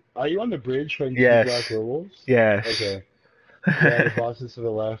god. Are you on the bridge fighting Yes. two black werewolves? Yes. Okay. Yeah, the boss is to the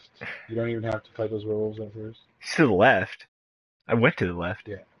left. You don't even have to fight those werewolves at first. It's to the left. I went to the left.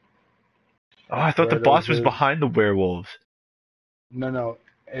 Yeah. Oh, I thought the Where boss was those- behind the werewolves. No.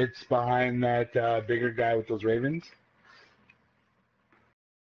 It's behind that bigger guy with those ravens.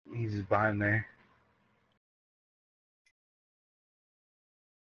 He's just behind there.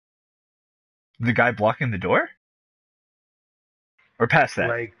 The guy blocking the door? Or past that?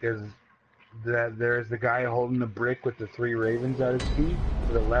 Like there's the guy holding the brick with the three ravens at his feet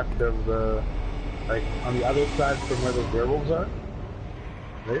to the left of the, like on the other side from where those werewolves are.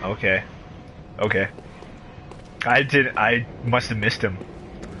 Right? Okay. Okay. I must have missed him.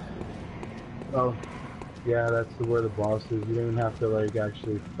 Oh, yeah, that's where the boss is. You don't even have to like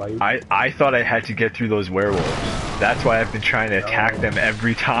actually fight. I thought I had to get through those werewolves. That's why I've been trying to attack them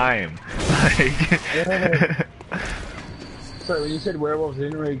every time. Like... Sorry, when you said werewolves, it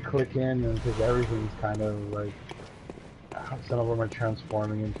didn't really click in because everything's kind of like, some of them are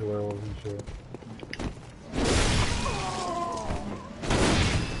transforming into werewolves and shit.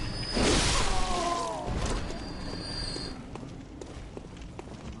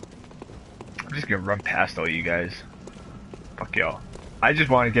 I'm just gonna run past all you guys. Fuck y'all. I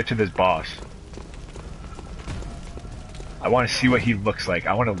just want to get to this boss. I want to see what he looks like.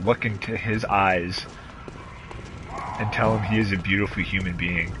 I want to look into his eyes and tell him he is a beautiful human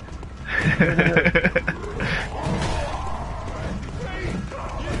being.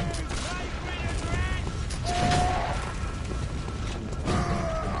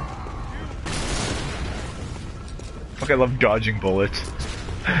 Fuck, I love dodging bullets.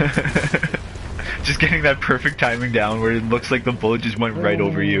 Just getting that perfect timing down where it looks like the bullet just went right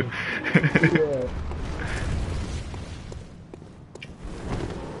over you. Yeah.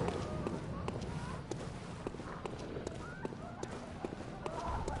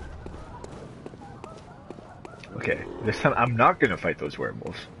 Okay, this time I'm not gonna fight those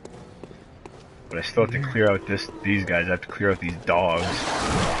werewolves. But I still have to clear out these guys. I have to clear out these dogs.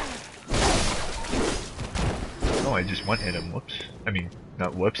 Oh, I just one-hit him. Whoops. I mean,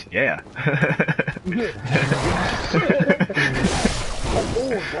 not whoops. Yeah.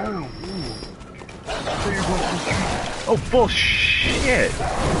 Oh, wow. Oh, bullshit.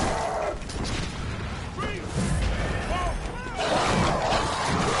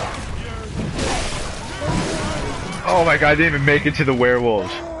 Oh my god, I didn't even make it to the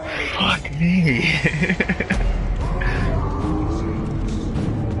werewolves. Fuck me.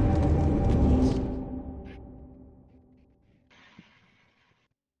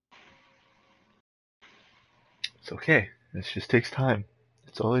 It's okay. This just takes time.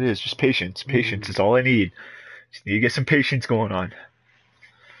 That's all it is. Just patience. Patience is all I need. Just need to get some patience going on.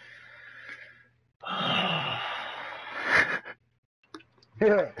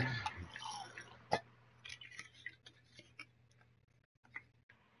 Yeah.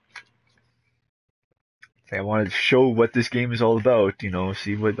 I wanted to show what this game is all about, you know,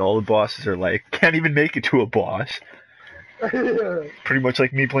 see what all the bosses are like. Can't even make it to a boss. Pretty much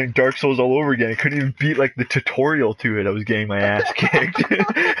like me playing Dark Souls all over again. I couldn't even beat like the tutorial to it. I was getting my ass kicked.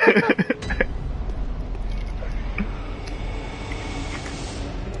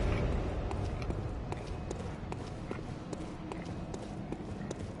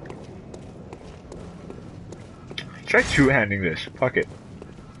 Try two-handing this. Fuck it.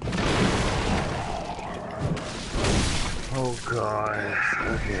 Oh god.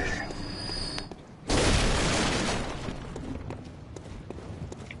 Okay.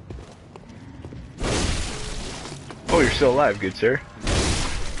 Oh, you're still alive, good sir.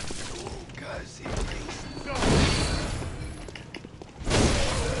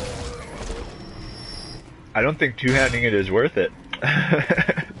 I don't think two-handing it is worth it.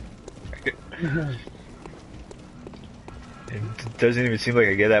 It doesn't even seem like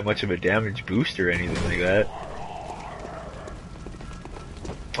I get that much of a damage boost or anything like that.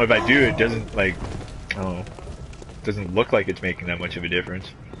 Or if I do, it doesn't like, I don't know, it doesn't look like it's making that much of a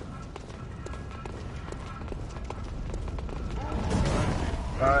difference.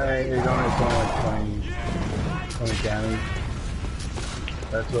 It's only like 20 damage.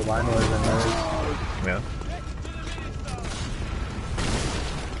 That's what mine was anyways. Yeah.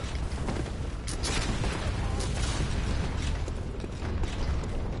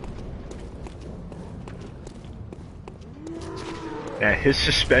 Yeah, his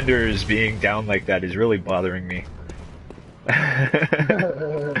suspenders being down like that is really bothering me.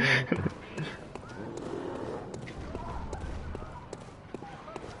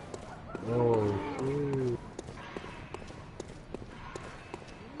 Oh, shoot.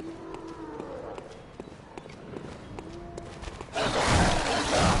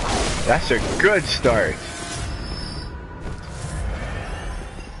 That's a good start.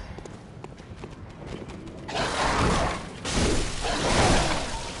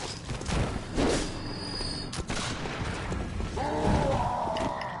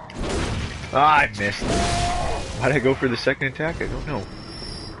 Ah, I missed. Why'd I go for the second attack? I don't know.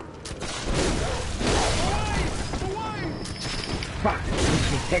 Fuck!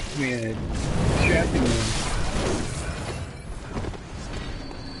 He protects me and trapping me.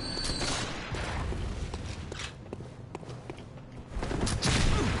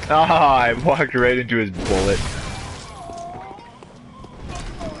 Ah, I walked right into his bullet.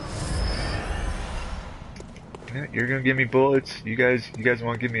 Yeah, you're gonna give me bullets. You guys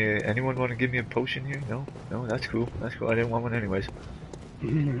want to give me anyone want to give me a potion here? No, that's cool. That's cool. I didn't want one anyways. He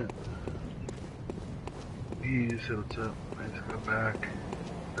said what's up. I just got back.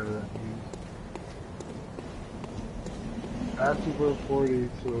 After we're 40,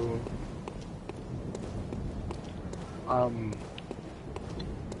 so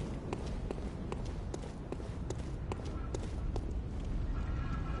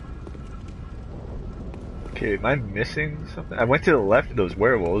Okay, am I missing something? I went to the left of those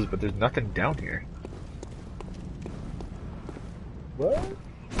werewolves, but there's nothing down here. what?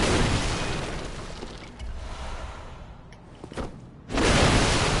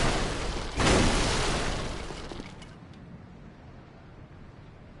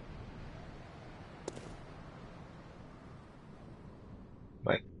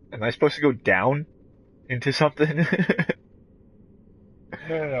 Am I supposed to go down into something?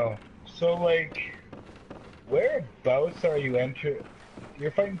 No. So like, whereabouts are you entering?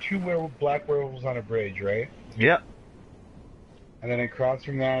 You're fighting two black werewolves on a bridge, right? Yeah. And then across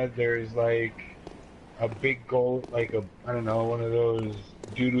from that, there's like a big gold, like a, I don't know, one of those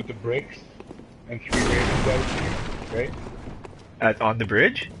dude with the bricks, and three ravens out, right? On the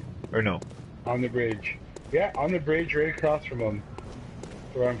bridge? Or no? On the bridge. Yeah, on the bridge, right across from them.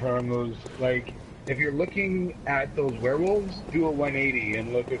 From those, like, if you're looking at those werewolves, do a 180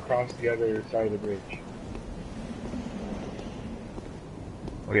 and look across the other side of the bridge.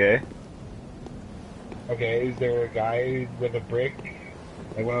 Okay. Okay, is there a guy with a brick?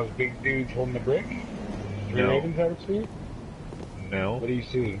 Like one of those big dudes holding the brick? Three No. ravens out of speed? No. What do you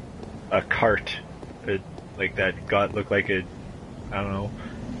see? A cart. Like that got looked like a, I don't know.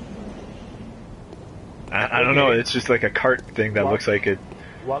 I don't know, it's just like a cart thing that looks like it.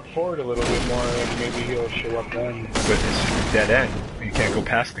 Walk forward a little bit more and maybe he'll show up then. But it's just a dead end. You can't go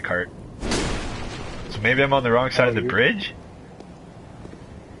past the cart. So maybe I'm on the wrong side of the bridge?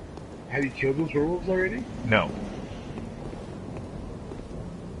 Have you killed those werewolves already? No.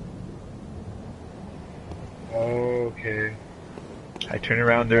 Okay. I turn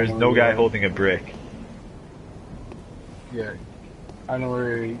around, there's no guy holding a brick. Yeah. I know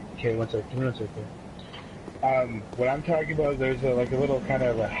where. Okay, one second. Give me 1 second. What I'm talking about, there's like a little kind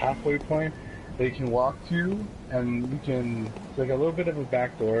of a halfway point that you can walk to, and you can, it's like a little bit of a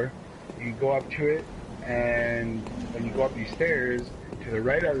back door. You can go up to it, And when you go up these stairs, to the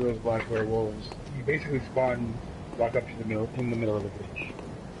right are those black werewolves. You basically spawn, walk up to the middle, in the middle of the bridge.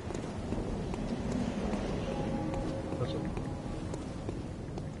 That's what.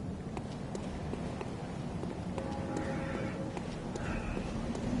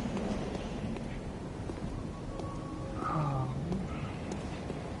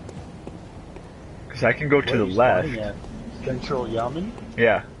 Because I can go to Where the are you left. spawning at? Central Yamen?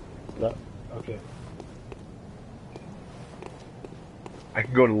 Yeah. Okay. I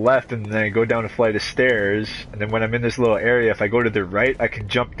can go to the left and then I go down a flight of stairs, and then when I'm in this little area, if I go to the right, I can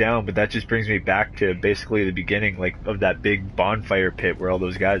jump down, but that just brings me back to basically the beginning, like, of that big bonfire pit where all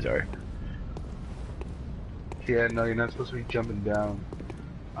those guys are. Yeah, no, you're not supposed to be jumping down.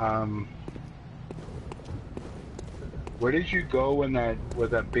 Where did you go when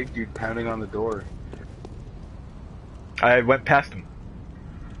that big dude pounding on the door? I went past him.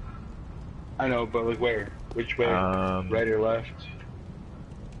 I know, but like where? Which way? Right or left?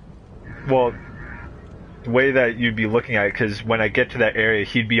 Well, the way that you'd be looking at it, because when I get to that area,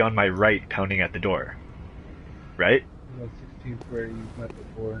 he'd be on my right pounding at the door. Right? That's 16th where you met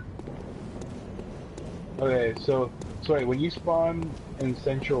before. Okay, so wait, when you spawn in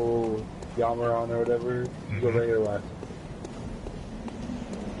Central Yamaran or whatever, you go right or left?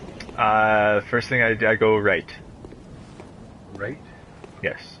 First thing I go right. Right?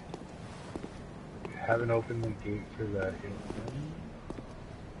 Yes. Haven't opened the gate for that yet.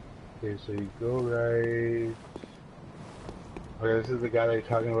 Okay, so you go right. Okay, this is the guy that you're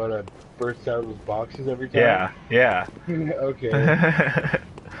talking about that bursts out of his boxes every time? Yeah. Okay.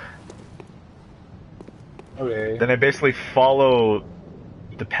 Okay. Then I basically follow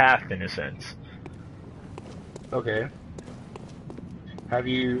the path in a sense. Okay. Have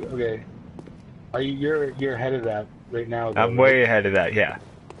you? Okay. Are you? You're ahead of that right now. Though, I'm right? way ahead of that, yeah.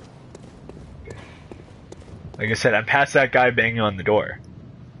 Like I said, I'm past that guy banging on the door.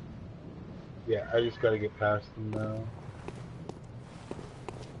 Yeah, I just gotta get past him now.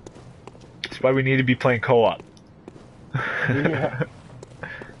 That's why we need to be playing co-op. Yeah.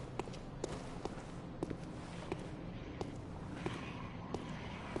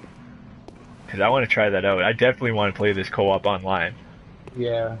 Because I want to try that out. I definitely want to play this co-op online.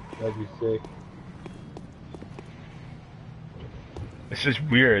 Yeah, that'd be sick. It's just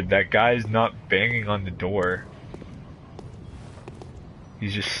weird. That guy's not banging on the door.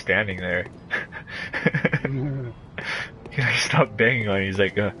 He's just standing there. He stopped banging on it. He's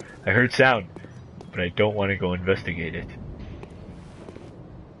like, I heard sound, but I don't want to go investigate it.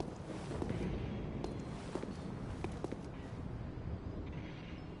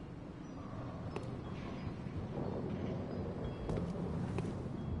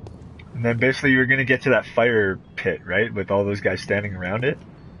 And then basically you're gonna get to that fire pit, right? With all those guys standing around it.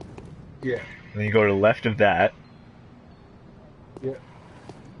 Yeah. And then you go to the left of that. Yeah.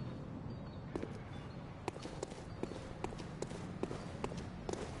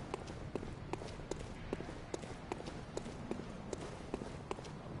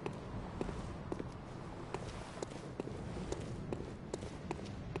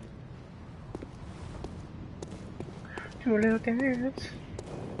 Do a little dance.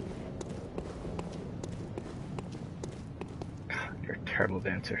 You're a terrible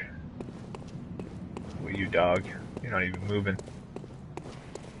dancer. Well, you dog. You're not even moving.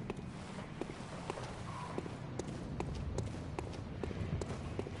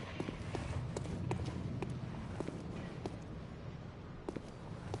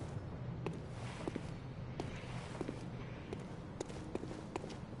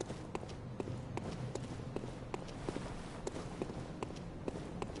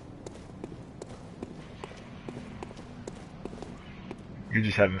 You're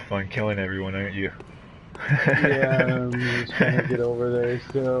just having fun killing everyone, aren't you? Yeah, I'm just trying to get over there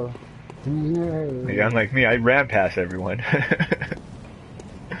still. Yeah, unlike me, I ran past everyone.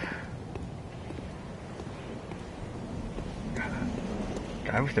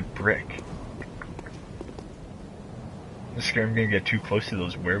 Guy with a brick. I'm scared I'm gonna get too close to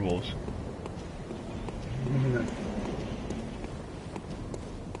those werewolves.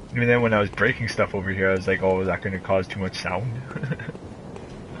 Even then, when I was breaking stuff over here, I was like, oh, is that gonna cause too much sound?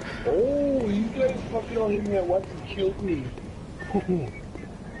 Oh, you guys fucking all hit me at once and killed me.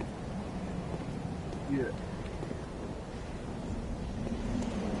 Yeah.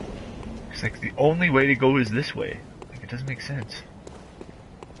 It's like the only way to go is this way. Like, it doesn't make sense.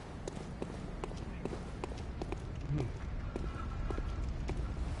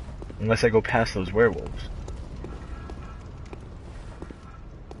 Unless I go past those werewolves.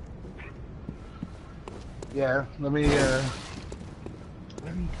 Yeah, let me get there.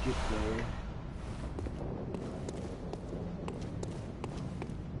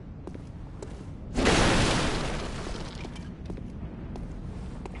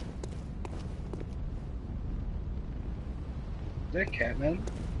 that Catman?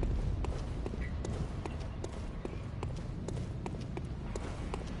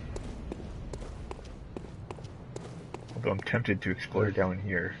 Although I'm tempted to explore down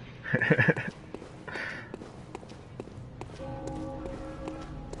here.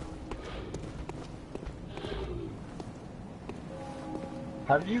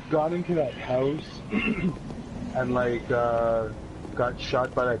 Have you gone into that house and like got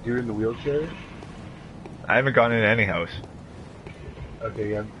shot by that dude in the wheelchair? I haven't gone in any house.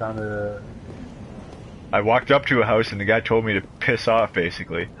 Okay, yeah, kind of. I walked up to a house and the guy told me to piss off,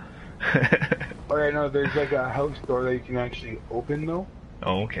 basically. Alright, no, there's like a house door that you can actually open though.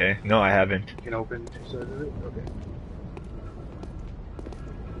 Oh, okay. No, I haven't. You can open two sides of it? Okay.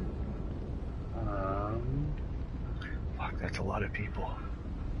 Fuck, that's a lot of people.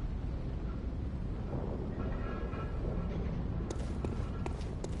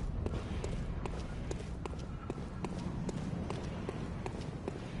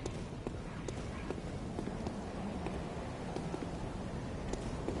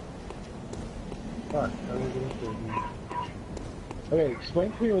 Fuck, how do I get up there, man? Okay,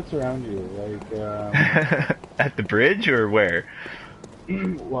 explain to me what's around you, like, At the bridge or where?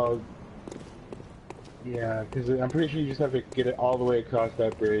 well, yeah, because I'm pretty sure you just have to get it all the way across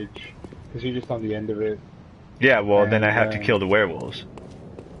that bridge, because you're just on the end of it. Yeah, well, And, then I have to kill the werewolves.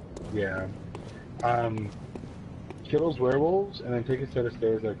 Yeah. Kill those werewolves, and then take a set of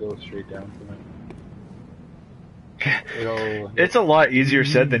stairs that go straight down from it. It's a lot easier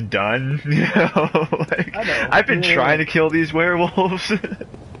said than done, you know? Like, I know. I've been trying to kill these werewolves.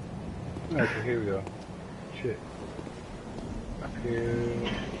 Okay, here we go. Shit. Up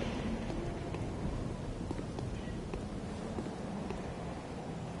here.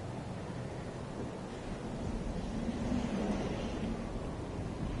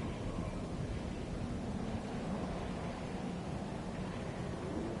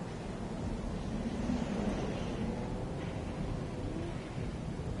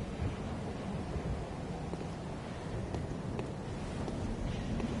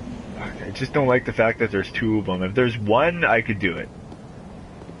 I just don't like the fact that there's two of them. If there's one, I could do it.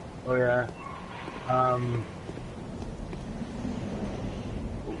 Oh yeah. Oh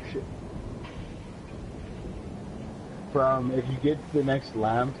shit. If you get to the next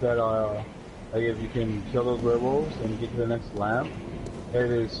lamp that like if you can kill those werewolves and get to the next lamp, it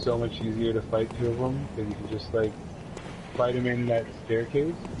is so much easier to fight two of them because you can just like fight them in that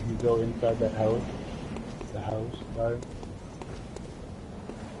staircase. You can go inside that house. The house, sorry.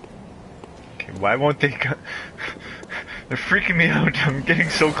 Okay, why won't they go? They're freaking me out. I'm getting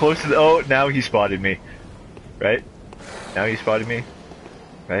so close to the... Oh, now he spotted me. Right? Now he spotted me.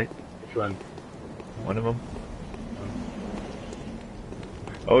 Right? Which one? One of them.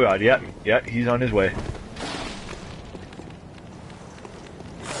 Oh god, yeah. Yeah, he's on his way.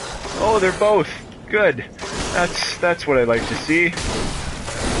 Oh, they're both. Good. That's what I like to see.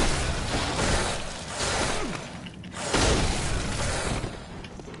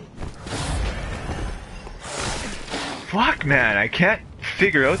 Fuck, man, I can't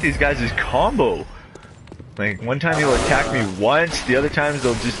figure out these guys' combo. Like, one time he'll attack me once, the other times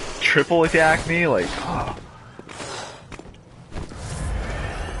they'll just triple attack me, like, oh.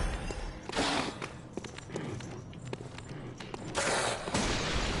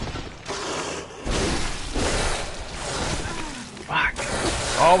 Fuck.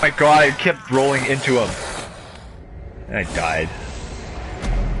 Oh my god, I kept rolling into him. And I died.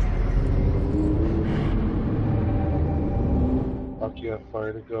 You have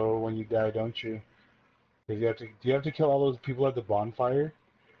far to go when you die, don't you? Do you have to kill all those people at the bonfire?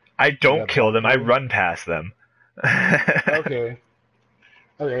 I don't kill them, I run past them. Okay.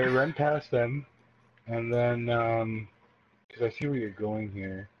 Okay, run past them, and then, because I see where you're going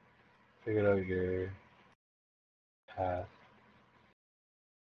here. Figure out your path.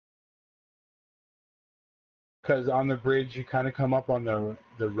 Because on the bridge, you kind of come up on the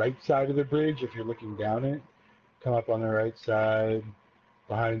right side of the bridge if you're looking down it. Come up on the right side.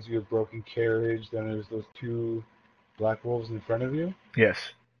 Behind you, a broken carriage. Then there's those two black wolves in front of you. Yes.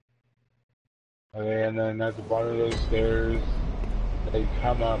 Okay, and then at the bottom of those stairs, they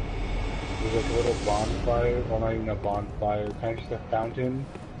come up. There's like a little bonfire. Well, not even a bonfire. Kind of just a fountain.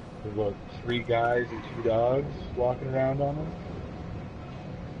 There's about 3 guys and 2 dogs walking around on them.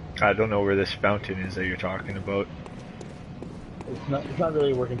 I don't know where this fountain is that you're talking about. It's not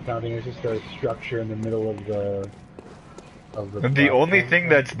really a working fountain. It's just a structure in the middle of the. The only thing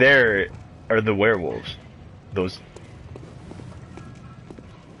that's there are the werewolves. Those.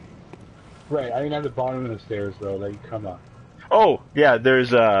 Right, I mean at the bottom of the stairs though, that you come up. Oh, yeah,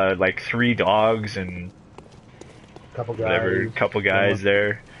 there's like 3 dogs and Couple guys. whatever, couple guys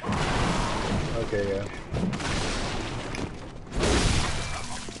there. Okay, yeah.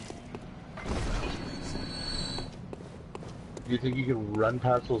 Do you think you can run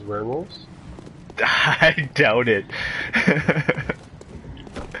past those werewolves? I doubt it.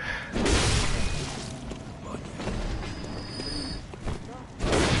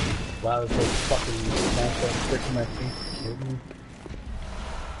 Wow, it's like fucking freaking my feet.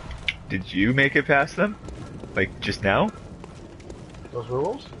 Did you make it past them? Like, just now? Those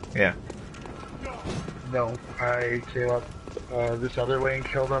werewolves? Yeah. No, I came up this other way and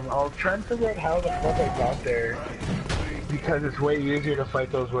killed them. I'll try and figure out how the fuck I got there. Because it's way easier to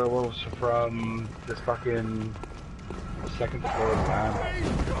fight those werewolves from this fucking second floor land.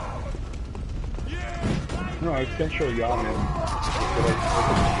 No, it's Central Yamen.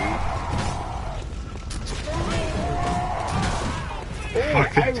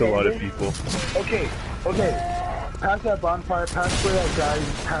 Fuck, that's a lot of people. Okay. Past that bonfire, past where that guy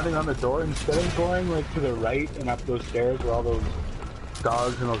is pounding on the door, instead of going like to the right and up those stairs where all those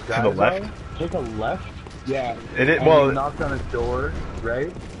dogs and those guys To the left? are, take a left. Yeah. Well, knocked on a door,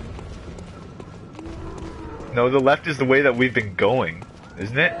 right? no, the left is the way that we've been going,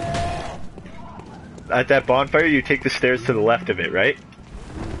 isn't it? At that bonfire, you take the stairs to the left of it, right?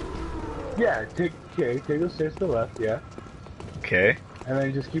 Yeah, take those stairs to the left, yeah. Okay. And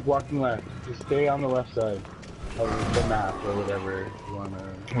then just keep walking left. Just stay on the left side of the map or whatever you want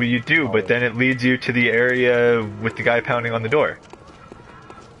to... Well, you do, but then it leads you to the area with the guy pounding on the door.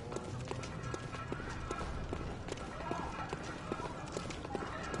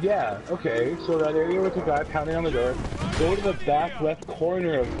 Yeah, okay, so that area with the guy pounding on the door, go to the back left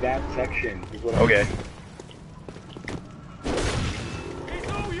corner of that section. Is what Okay.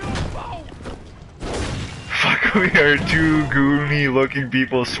 Fuck, we are two goony looking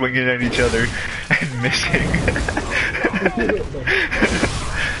people swinging at each other and missing.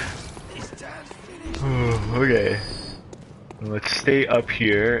 Okay. Let's stay up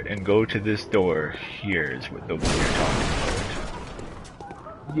here and go to this door. Here is what the one you're talking about.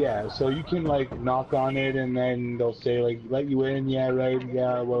 Yeah, so you can like knock on it and then they'll say like, let you in, yeah, right,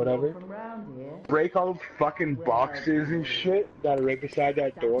 yeah, whatever. Break all the fucking boxes and shit that are right beside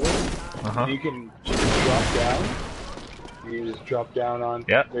that door. You can just drop down. You just drop down on.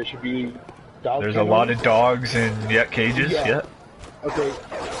 Yep. There should be dog There's kennels. a lot of dogs and cages. Yeah. Okay,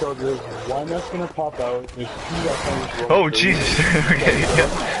 so there's one that's gonna pop out. There's two that's gonna Oh Jesus. Okay.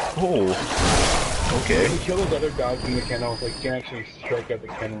 Yeah. Oh. Okay. You can kill those other dogs in the kennel. Like you can actually strike at the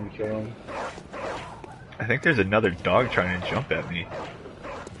kennel and kill them. I think there's another dog trying to jump at me.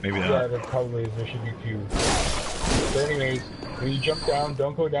 Maybe not. Yeah, there probably is. There should be two. But anyways, when you jump down,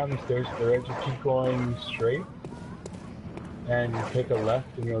 don't go down the stairs to the right. Just keep going straight. And take a left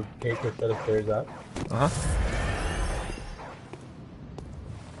and you'll take a set of stairs up.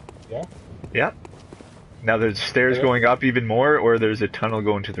 Yeah? Yep. Now there's stairs going up even more, or there's a tunnel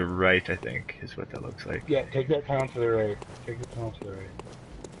going to the right, I think, is what that looks like. Yeah, take that tunnel to the right. Take the tunnel to the right.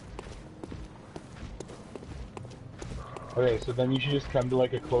 Okay, so then you should just come to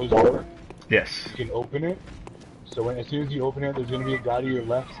like a closed door. Yes. You can open it. So as soon as you open it, there's going to be a guy to your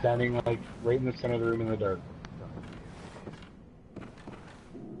left standing like right in the center of the room in the dark.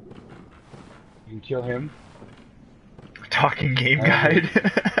 You can kill him. Talking game guide.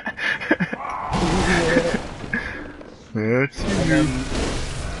 That's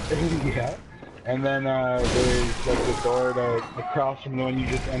Yeah. And then there's like the door that across from the one you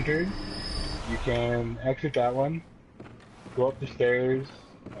just entered. You can exit that one. Go up the stairs.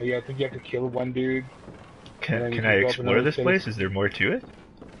 I think you have to kill one dude. Can I explore this place? Is there more to it?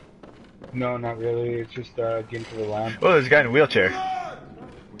 No, not really. It's just get into the lamp. Oh, there's a guy in a wheelchair.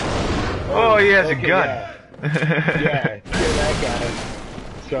 Oh, he has a gun. Yeah, kill that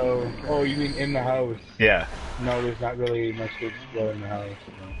guy. So, oh, you mean in the house? Yeah. No, there's not really much to explore in the house.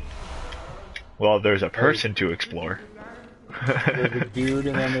 No. Well, there's a person to explore. There's a dude,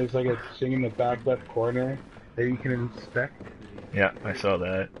 and then there's like a thing in the back left corner that you can inspect. Yeah, I saw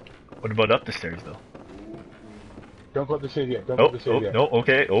that. What about up the stairs, though? Don't go up the stairs yet. Don't go up the stairs yet. No,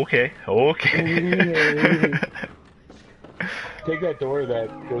 okay. Take that door that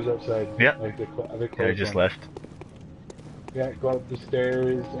goes outside. Yeah. Like the other Yeah, I just left. Yeah, go up the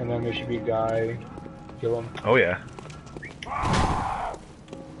stairs, and then there should be a guy. Kill him. Oh, yeah.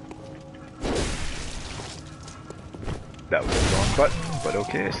 That was the wrong button, but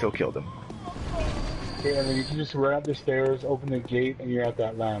okay, I still killed him. Okay, and then you can just run up the stairs, open the gate, and you're at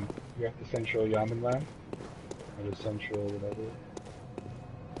that lamp. You're at the central Yamen lamp. Or the central whatever.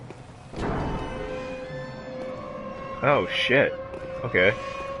 Oh, shit. Okay.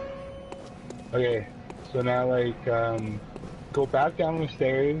 Okay, So now, like, go back down the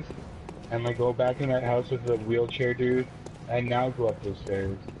stairs, and like go back in that house with the wheelchair dude, and now go up those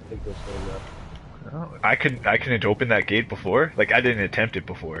stairs. Take those stairs up. Oh, I couldn't open that gate before. Like, I didn't attempt it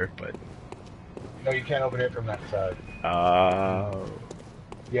before, but... No, you can't open it from that side. Oh.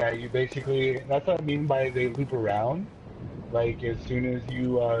 Yeah, you basically, that's what I mean by they loop around. Like, as soon as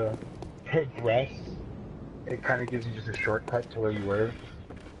you progress, it kind of gives you just a shortcut to where you were.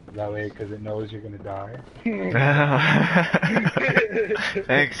 That way, because it knows you're going to die.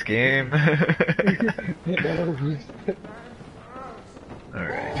 Thanks, game. It knows.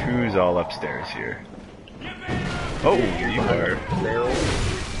 Alright, who's all upstairs here? Oh, you are.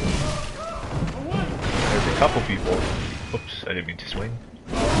 There's a couple people. Oops, I didn't mean to swing.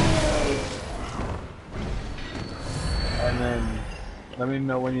 And then, let me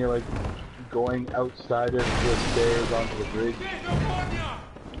know when you're like going outside of the stairs onto the bridge.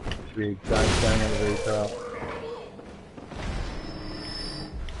 Should be standing at the very top.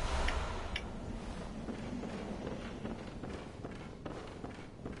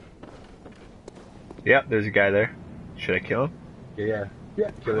 Yep, there's a guy there. Should I kill him? Yeah,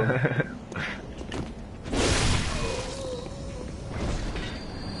 kill him.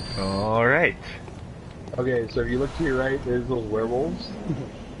 Alright. Okay, so if you look to your right, there's those werewolves.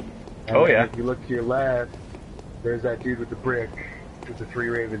 And Oh, then yeah. if you look to your left, there's that dude with the brick with the 3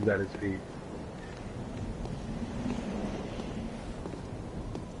 ravens at his feet.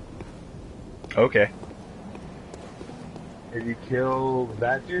 Okay. If you kill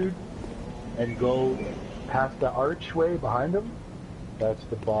that dude and go past the archway behind him, that's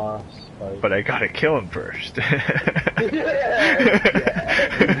the boss fight. But I gotta kill him first.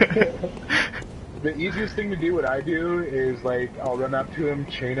 The easiest thing to do, what I do, is like I'll run up to him,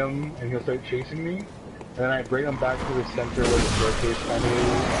 chain him, and he'll start chasing me. And then I bring him back to the center where the staircase kind of is,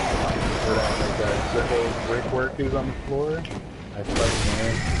 where that like that circle brickwork is on the floor. I fight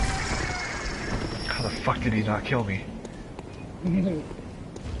him. How the fuck did he not kill me?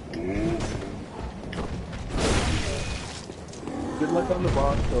 Good luck on the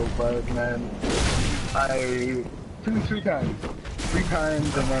boss though, but man, I 3 times. 3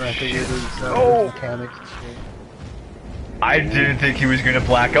 times, and then I figured there's mechanics and shit. I didn't think he was gonna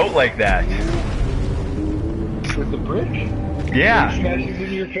black out like that. With the brick? Yeah. He smashes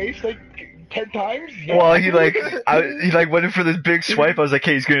in your face like 10 times? Yeah. Well, he went in for this big swipe. I was like,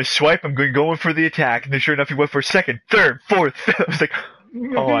 hey, he's gonna swipe. I'm going to go in for the attack. And then sure enough, he went for a second, third, fourth, fifth. I was like,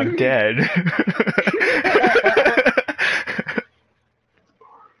 oh, I'm dead.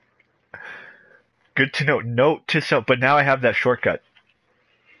 Good to know. Note to self. But now I have that shortcut.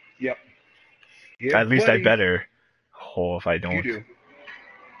 Yep. At least I better. Oh, if I don't. You do.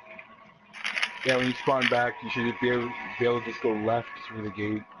 Yeah, when you spawn back, you should be able to just go left through the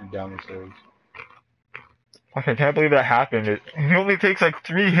gate and down the stairs. Fuck, I can't believe that happened. It only takes like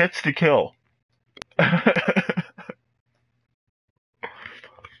 3 hits to kill. And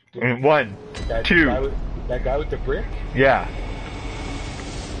 1, 2. That guy with the brick? Yeah.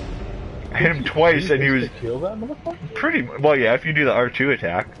 I hit him twice and he was kill that motherfucker? pretty well. Yeah, if you do the R2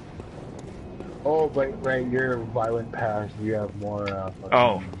 attack. Oh, but right, you're violent past. You have more.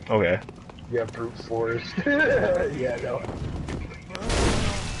 Oh, okay. You have brute force. Yeah, no.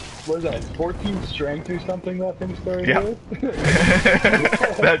 What is that? 14 strength or something that thing started with?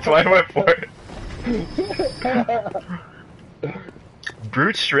 That's why I went for it.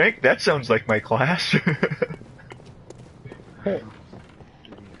 Brute strength? That sounds like my class.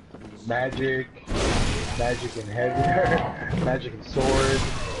 Magic and heavy, magic and sword,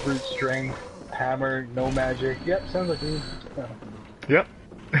 brute strength, hammer, no magic. Yep, sounds like me. Yep.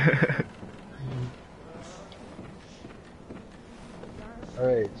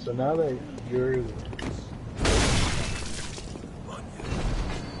 Alright, so now that you're...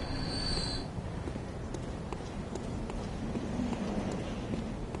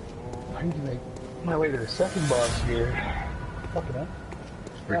 I need to make my way to the second boss here. Fucking hell.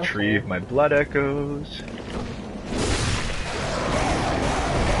 Retrieve my blood echoes.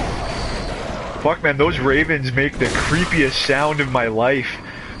 Fuck, man, those ravens make the creepiest sound of my life.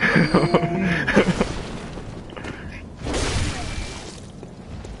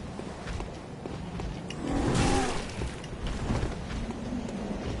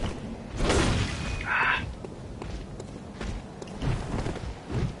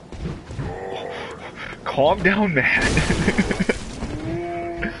 Calm down, man.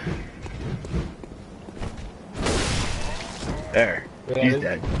 There. Yeah, He's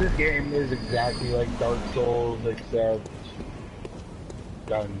dead. This game is exactly like Dark Souls, except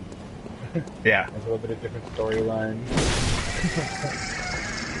done. Yeah. A little bit of different storyline.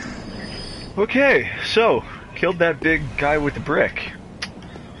 Okay, so killed that big guy with the brick.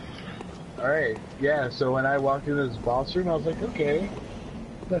 Alright, yeah, so when I walked into this boss room, I was like, okay,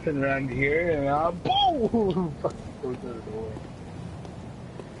 nothing around here, and boom! Fucking goes out of the way.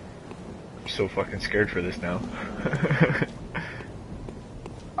 I'm so fucking scared for this now.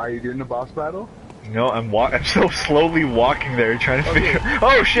 Are you doing the boss battle? No, I'm so slowly walking there trying to figure.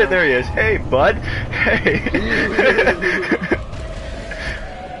 Oh shit, there he is. Hey, bud. Hey.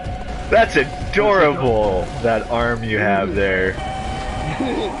 That's adorable. That arm you have there.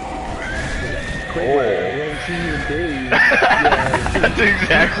 Quick, I haven't seen you in days. That's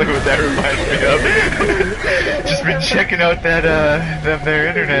exactly what that reminds me of. Just been checking out that their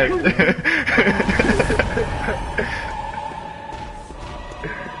internet.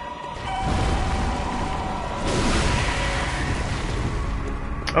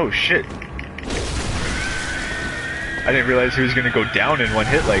 Oh shit. I didn't realize he was gonna go down in one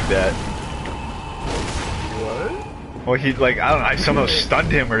hit like that. What? Well, he, like, I don't know, I somehow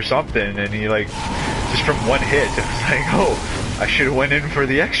stunned him or something, and he, like, just from one hit, it was like, oh, I should have went in for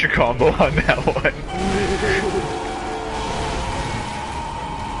the extra combo on that one.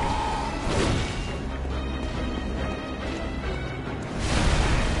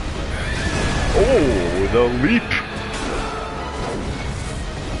 Oh, the leap.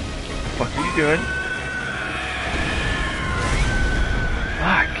 What the fuck are you doing?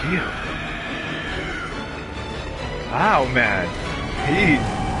 Fuck you. Wow, man.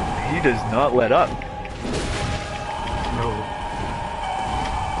 He does not let up. No.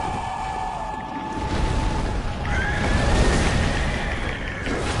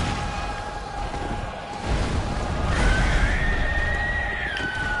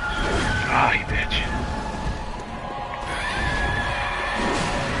 Ah, you bitch.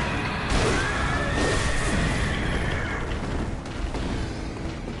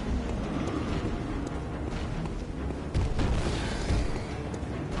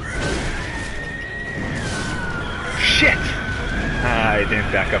 Shit! Ah, I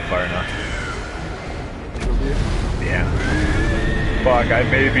didn't back up far enough. Yeah. Fuck, I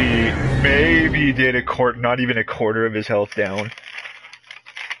maybe did not even a quarter of his health down.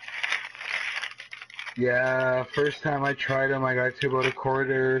 Yeah, first time I tried him, I got to about a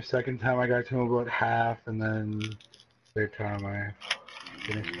quarter. Second time, I got to him about half, and then third time, I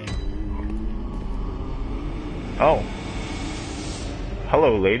finished him. Oh.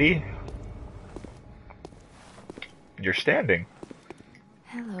 Hello, lady. You're standing.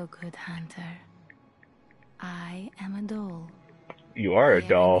 Hello, good hunter. I am a doll. You are a Here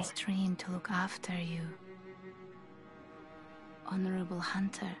doll. in this dream to look after you. Honorable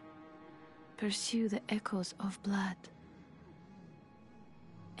hunter, pursue the echoes of blood,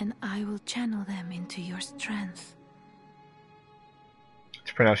 and I will channel them into your strength.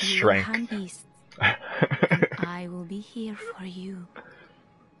 It's pronounced You will strength. hunt beasts, and I will be here for you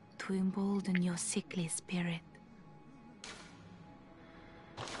to embolden your sickly spirit.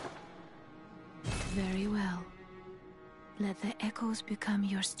 Very well. Let the echoes become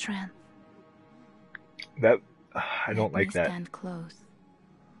your strength. That I don't like that. Stand close.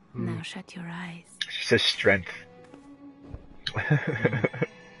 Now shut your eyes. She says strength.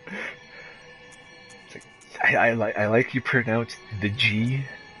 It's like, I like you pronounce the G,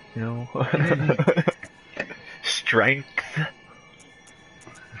 you know. Strength.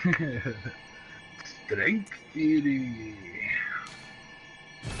 Strength theory.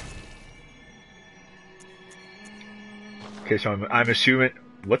 Okay, so I'm assuming.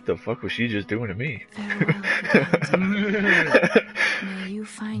 What the fuck was she just doing to me? Farewell, good hunter. May you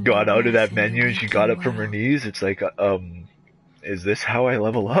find Got your out of that rest in the menu and she got waking up from her world. knees. It's like, is this how I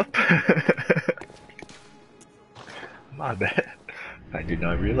level up? My bad. I did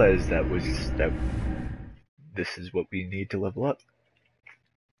not realize that this is what we need to level up.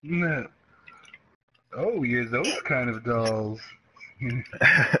 No. Oh, you're those kind of dolls.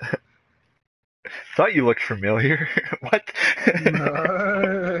 Thought you looked familiar. What?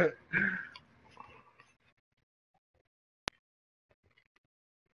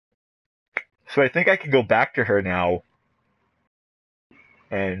 So I think I can go back to her now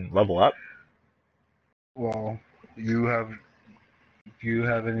and level up. Well, do you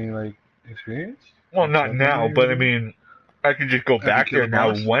have any, like, experience? Well, not now, but I mean, I can just go back kill there the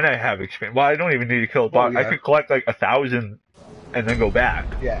now boss? when I have experience. Well, I don't even need to kill a Well, boss. I yeah. could collect like 1,000 and then go back.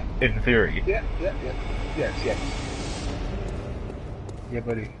 Yeah. In theory. Yeah. Yes. Yeah,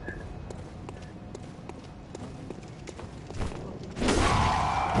 buddy.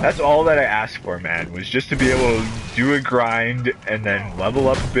 That's all that I asked for, man, was just to be able to do a grind and then level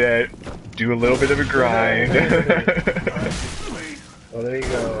up a bit, do a little bit of a grind. Well, there you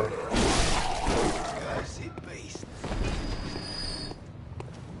go.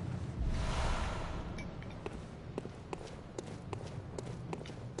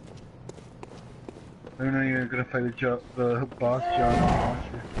 I know you're gonna fight the boss John on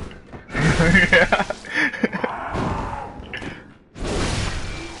Monster. Yeah.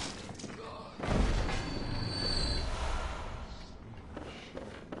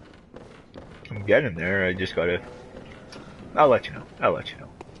 I'm getting there, I just gotta... I'll let you know. I'll let you know.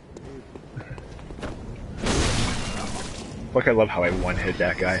 Look, I love how I one-hit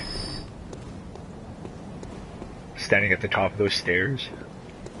that guy. Standing at the top of those stairs.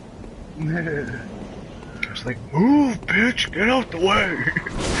 I was like, move, bitch! Get out the way!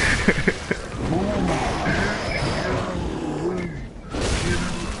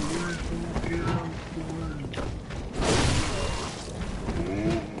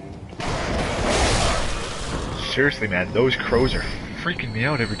 Seriously, man, those crows are freaking me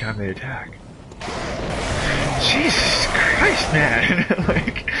out every time they attack. Jesus Christ, man!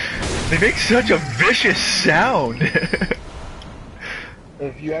 Like, they make such a vicious sound!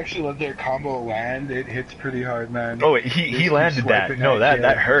 If you actually let their combo land, it hits pretty hard, man. Oh, he landed that. No,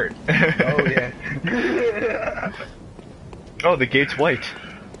 that hurt. Oh, yeah. Oh, the gate's white.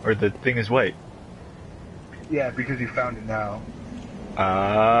 Or the thing is white. Yeah, because you found it now.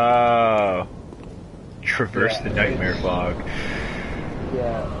 Oh. Traverse the nightmare fog.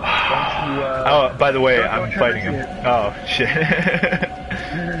 Yeah. Once you, oh, by the way, don't I'm try to fighting him. see it. Oh, shit.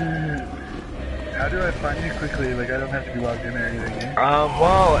 How do I find you quickly? Like, I don't have to be logged in or anything, eh?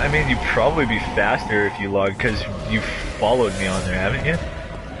 Well, I mean, you'd probably be faster if you log, because you followed me on there, haven't you?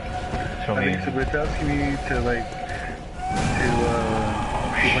 So, I think so, but it's asking me to, like, see if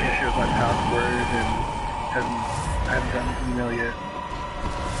I can share my password, and I haven't gotten an email yet.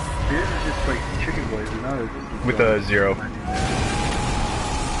 This is just, like, Chicken Boys, you know? with a 0.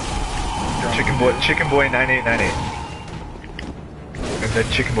 Chicken Boy 9898. And then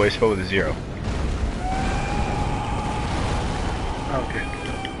Chicken Boy is spelled with a 0. Okay.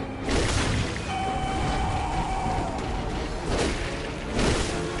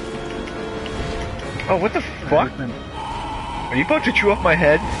 Oh, what the fuck? Are you about to chew off my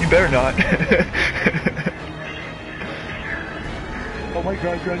head? You better not. Oh my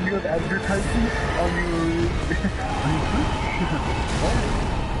god, John, you have advertisements on your...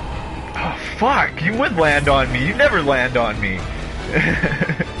 Oh, fuck! You would land on me. You never land on me.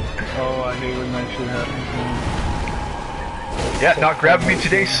 Oh, I hate when that shit happens, man. Yeah, not grabbing me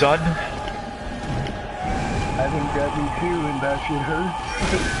today, son. I've been grabbing too, and that shit hurts.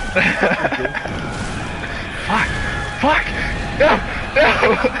 Fuck! Fuck! No! No!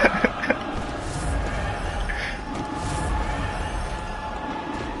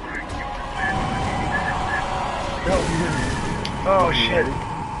 Oh shit.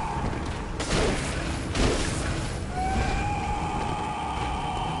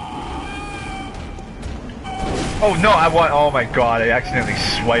 Oh no, oh my god, I accidentally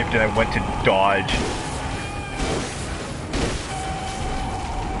swiped and I went to dodge.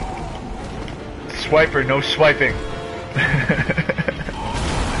 Swiper, no swiping.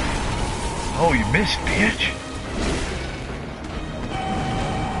 Oh, you missed, bitch.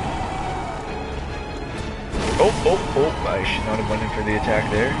 Oh, I should not have went in for the attack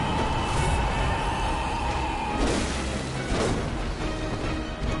there.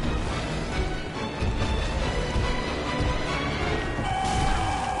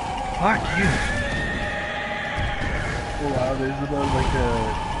 Fuck you. Oh wow, there's about like a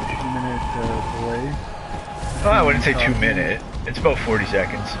 2-minute delay. Oh, I wouldn't say 2 minutes. It's about 40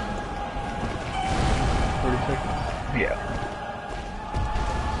 seconds. 40 seconds? Yeah.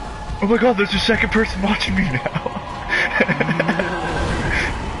 Oh my god, there's a second person watching me now.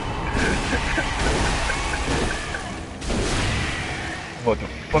 What the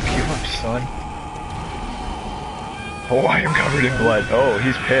fuck you up, son? Oh, I am covered in blood. Oh,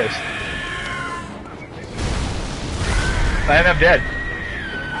 he's pissed. And I'm dead.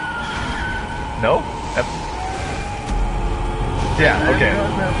 No? Yeah, okay. I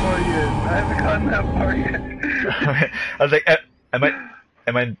haven't gotten that far yet. I was like,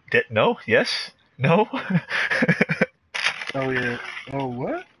 am I dead? No? Yes? No? Oh yeah. Oh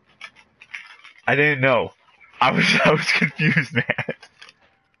what? I didn't know. I was confused, man.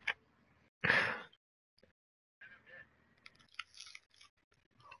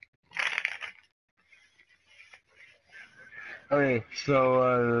 Okay,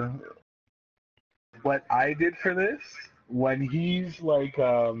 so what I did for this, when he's like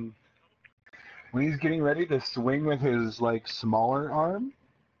when he's getting ready to swing with his like smaller arm,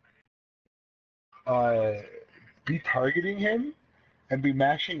 be targeting him and be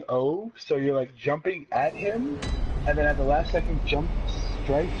mashing O, so you're like jumping at him, and then at the last second jump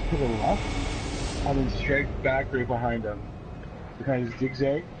strikes to the left, and then strike back right behind him. You kind of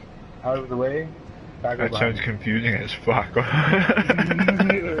zigzag out of the way, Back row That sounds behind. confusing as fuck.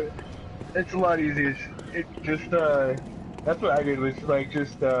 It's a lot easier. It just that's what I did was like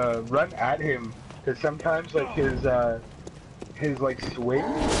just run at him because sometimes like his like swing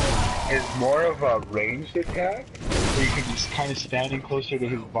is more of a ranged attack, so you can just kind of standing closer to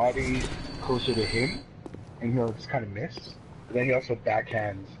his body, closer to him, and he'll just kind of miss. But then he also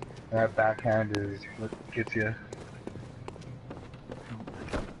backhands, and that backhand is what gets you.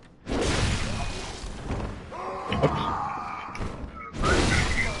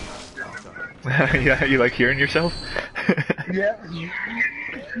 Yeah, you like hearing yourself? Yeah.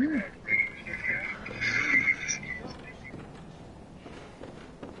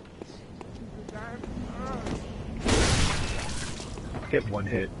 Get one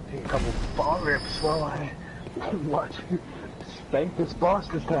hit. Take a couple ball rips while I watch you spank this boss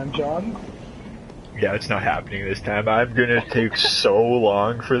this time, John. Yeah, it's not happening this time. I'm gonna take so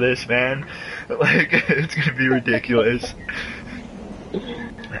long for this, man. Like, it's gonna be ridiculous.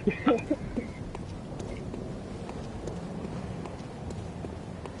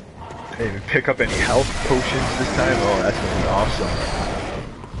 I didn't even pick up any health potions this time. Oh, that's gonna be awesome.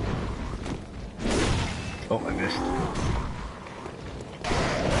 Oh, I missed.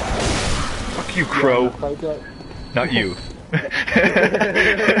 Fuck you, Crow. Not you.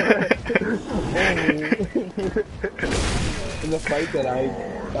 In the fight that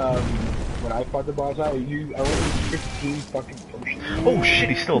when I fought the boss, I went with 15 fucking potions. Oh shit,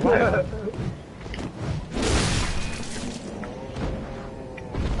 he's still alive.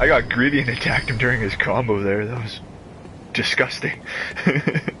 I got greedy and attacked him during his combo there. That was disgusting.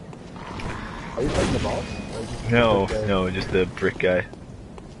 Are you fighting the boss? No, no, just the brick guy.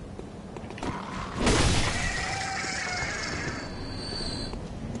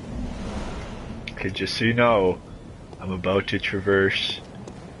 Okay, just so you know, I'm about to traverse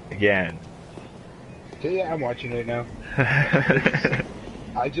again. Yeah, I'm watching it now.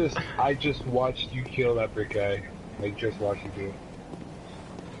 I just watched you kill that brick guy. Like, just watched you do it.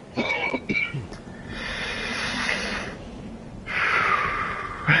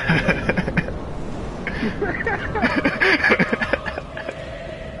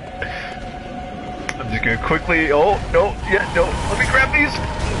 I'm just gonna quickly. Oh no! Yeah, no! Let me grab these.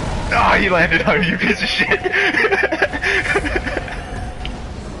 Ah, he landed on you, piece of shit.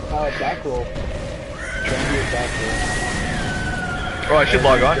 Back roll. Try and do a back roll. Oh, I should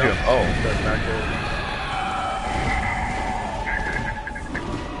log on to him. Oh. Back roll.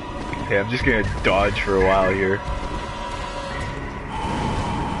 Okay, I'm just gonna dodge for a while here.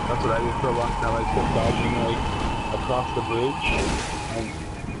 That's what I did for a long time. I kept dodging like across the bridge.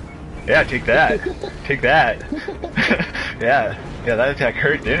 Yeah, take that. Take that. Yeah, that attack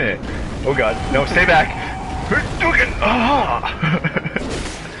hurt, didn't it? Oh god, no, stay back. Ah!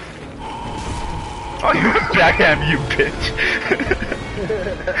 Oh, you backhand, you bitch.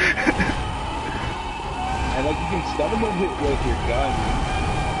 And like you can stun him with your gun,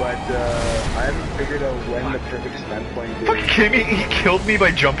 but I haven't figured out when the perfect stun point is. Fucking kidding me? He killed me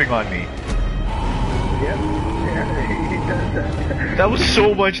by jumping on me. Yeah, he does that. That was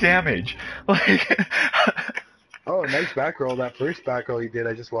so much damage. Like. Oh, nice back roll. That first back roll he did,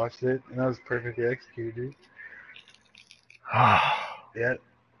 I just watched it, and that was perfectly executed, dude. Yeah.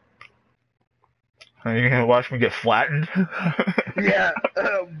 Are you gonna watch me get flattened? Yeah.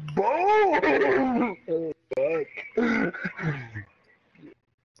 Boom! Fuck.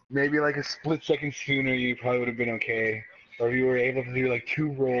 Maybe like a split second sooner, you probably would have been okay. Or if you were able to do like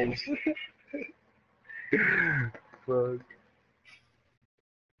 2 rolls. Fuck.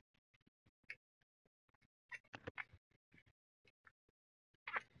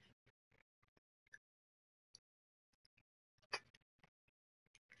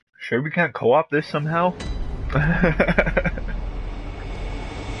 Sure we can't co-op this somehow?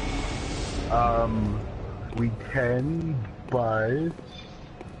 We can, but...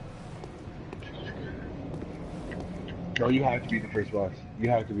 No, you have to be the first boss. You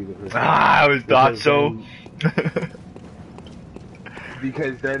have to be the first boss. Ah, I was thought so.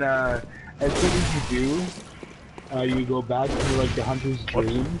 Because then, as soon as you do, you go back to like the Hunter's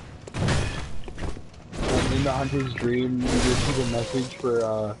Dream. And in the Hunter's Dream, you receive a message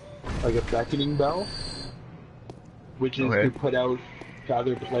for like a beckoning bell, which is to put out to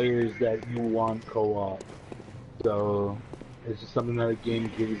other players that you want co-op. So it's just something that the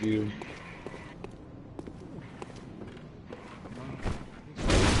game gives you.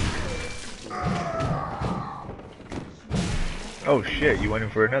 Oh shit, you went in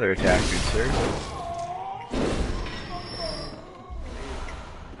for another attack, good sir.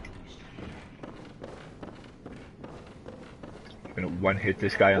 I'm gonna one-hit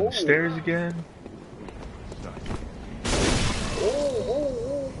this guy on the stairs again.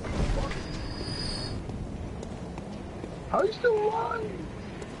 How are you still alive?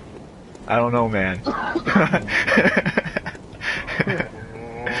 I don't know, man.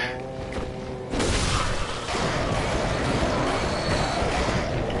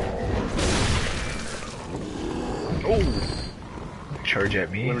 Oh! Charge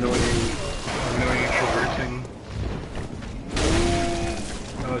at me. Let me know when you're traversing.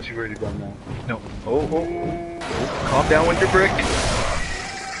 Unless you've already done that. No. Oh. Calm down with your brick.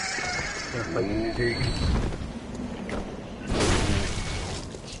 Gonna fight the pig.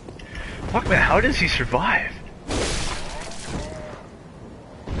 Fuck, man, how does he survive?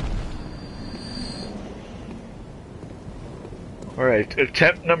 Alright,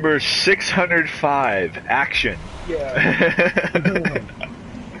 attempt number 605. Action. Yeah.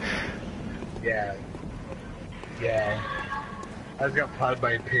 Yeah. Yeah. I just got plowed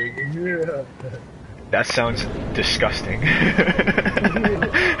by a pig. That sounds disgusting.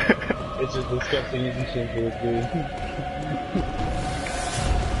 It's just disgusting and shameful, dude.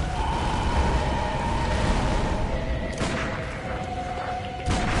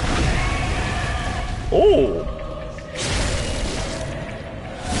 Oh!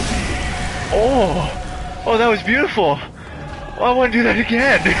 Oh! Oh, that was beautiful! Oh, I want to do that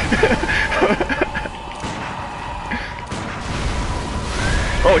again!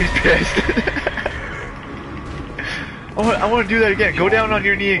 Oh, he's pissed! I want to do that again. Go down on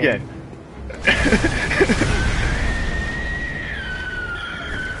your knee again.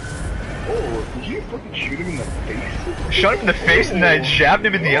 Oh, did you fucking shoot him in the face? Shot him in the face and then I jabbed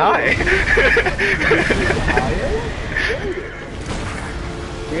him in the eye.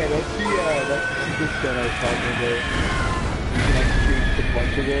 Yeah, that's the secret stun I was talking about. You can execute a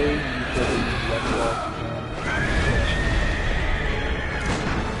bunch of those, you sort of let it off.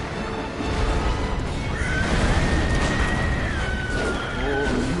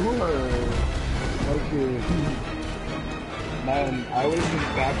 Okay. Man, I would have been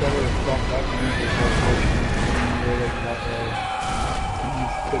back, I would have fucked up and just like not you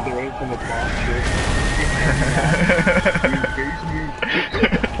stood there right from the box shit. You face me.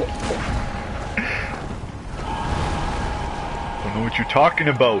 Don't know what you're talking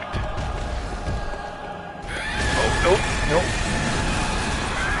about. Oh, nope, nope.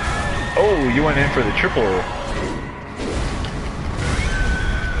 Oh, you went in for the triple.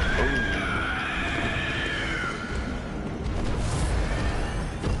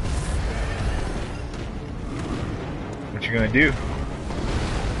 What you gonna do?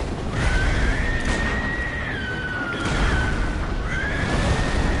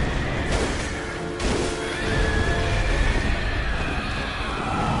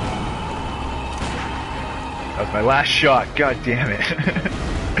 That was my last shot, god damn it.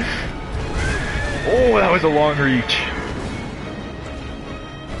 Oh, that was a long reach.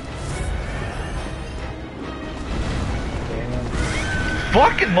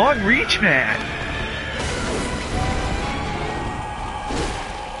 Fucking long reach, man.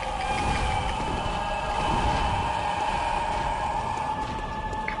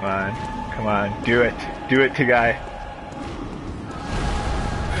 Come on, come on, do it to guy.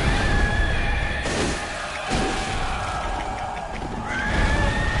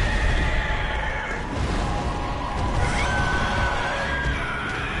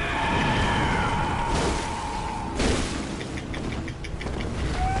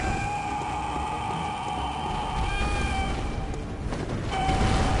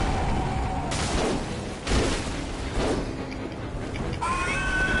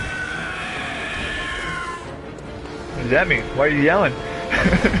 What does that mean? Why are you yelling?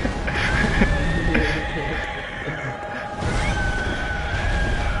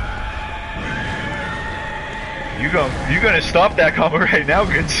 You gonna stop that combo right now,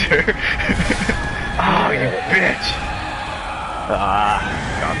 good sir? Oh, you bitch! Ah,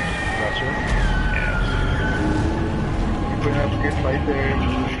 You put up a good fight there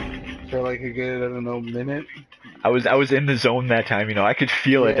for like a good, I don't know, minute. I was in the zone that time, you know. I could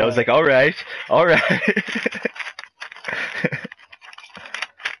feel it. I was like, all right.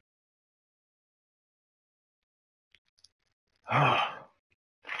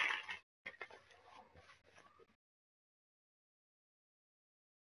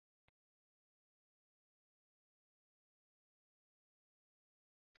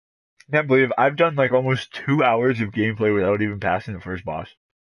 I can't believe I've done like almost 2 hours of gameplay without even passing the first boss.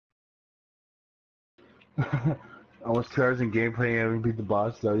 Almost 2 hours in gameplay and I haven't beat the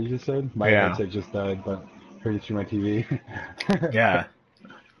boss, is that what you just said? My headset just died, but heard it through my TV. Yeah.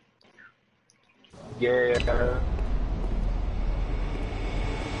 Yeah.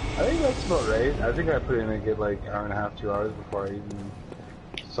 I think that's about right. I think I put in a good like hour and a half, 2 hours before I even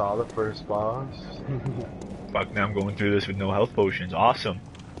saw the first boss. Fuck, now I'm going through this with no health potions. Awesome.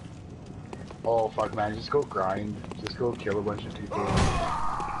 Oh fuck, man, just go grind. Just go kill a bunch of people.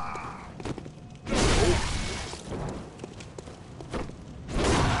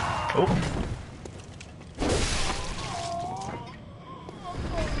 Oh.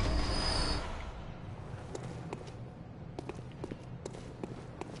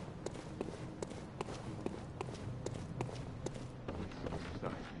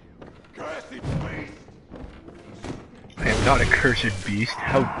 I am not a cursed beast.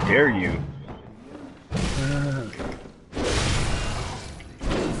 How dare you?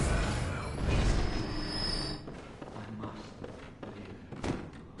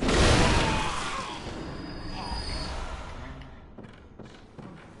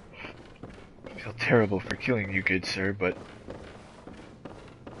 I feel terrible for killing you, good sir, but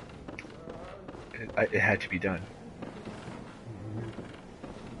it had to be done.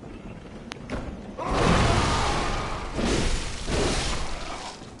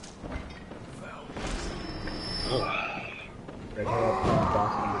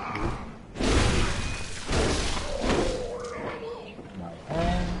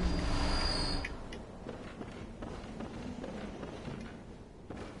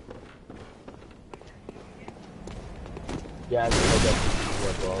 Yeah, I think I got this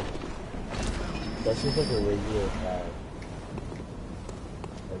as well. That's just like a regular pad.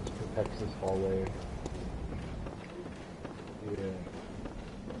 That just protects this hallway. Yeah.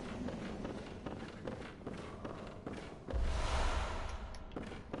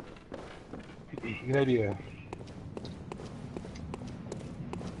 Good idea.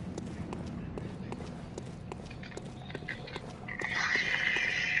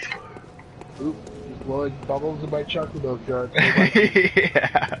 Oop. Well, it bubbles in my chocolate milk jar.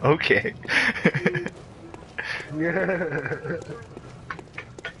 Yeah, okay. Yeah.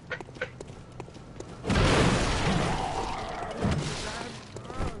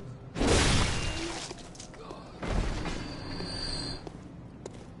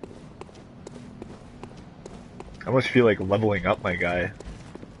 I almost feel like leveling up my guy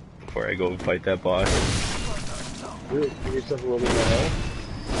before I go and fight that boss. Give yourself a little bit of health.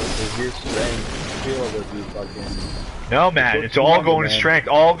 With your strength, feel it would be fucking... No, man, it's all going to strength,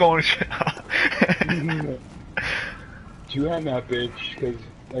 all going to Two-hand that bitch, because,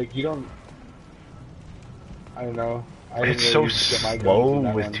 like, you don't... I don't know. I didn't It's really so get my guns slow in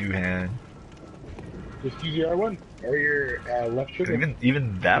that with one. two-hand. Just use your R1, or your left trigger.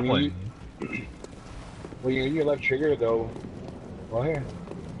 Even that one. When you use your left trigger, though... Well, here.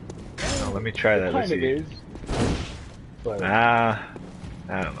 Oh, let me try that, let's It kind see. of is. But I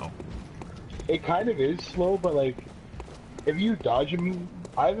don't know. it kind of is slow, but, like, if you dodge him...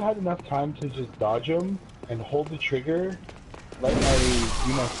 I've had enough time to just dodge him and hold the trigger, let I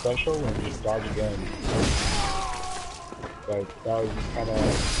do my special, and just dodge again. But that was just kind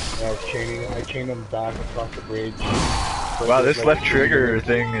of... I was I chained him back across the bridge. Wow, this left trigger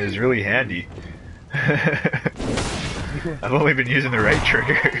thing is really handy. I've only been using the right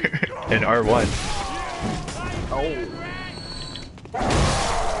trigger in R1. Oh.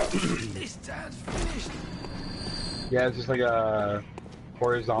 Yeah, it's just like a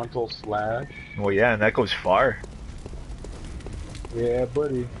horizontal slash. Well, yeah, and that goes far. Yeah,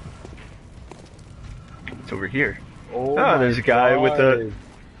 buddy. It's over here. Oh, Oh, there's a guy with the.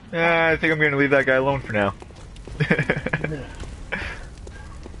 I think I'm gonna leave that guy alone for now.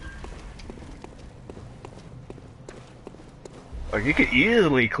 Like, you could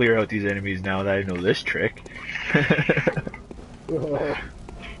easily clear out these enemies now that I know this trick. That's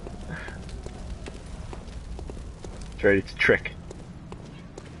right, it's a trick.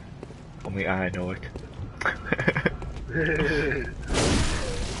 Only I know it.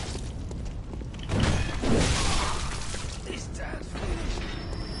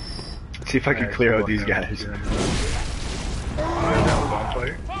 See if I can clear out these guys.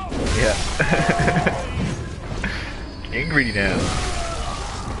 Yeah. Angry now.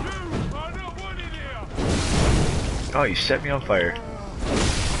 Oh, you set me on fire.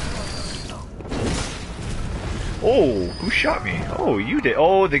 Oh, who shot me? Oh, you did.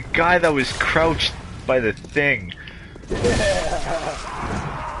 Oh, the guy that was crouched by the thing.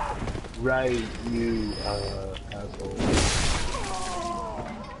 Right, you asshole.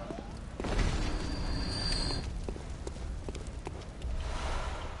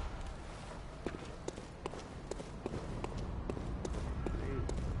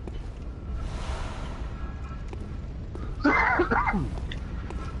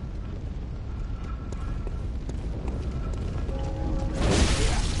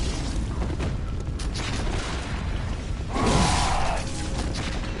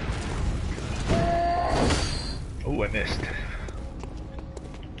 missed.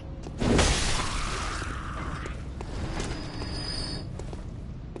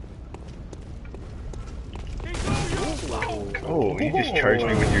 Oh, you just charged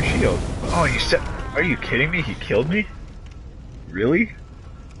me with your shield. Oh, you said... Are you kidding me? He killed me? Really?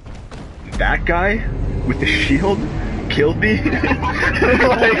 That guy? With the shield? Killed me?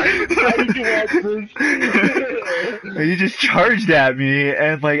 He just charged at me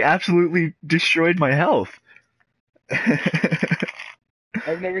and like absolutely destroyed my health.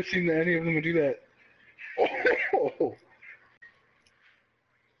 I've never seen any of them do that.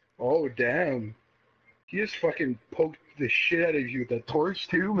 Oh, damn. He just fucking poked the shit out of you with that torch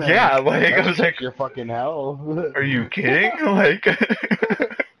too, man. Yeah, like That's I was like, your fucking hell. are you kidding? Like,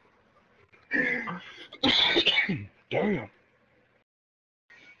 damn.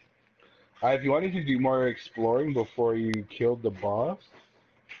 If you wanted to do more exploring before you killed the boss,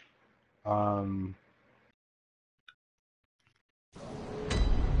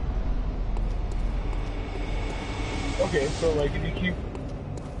 okay, so like if you keep,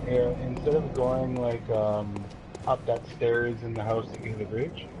 instead of going like up that stairs in the house to get to the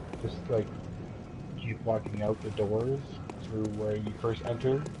bridge, just like keep walking out the doors through where you first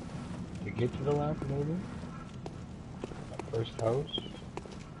entered to get to the lamp, maybe that first house.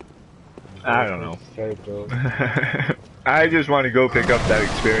 I don't know. Set of doors. I just want to go pick up that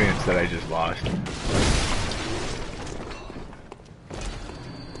experience that I just lost.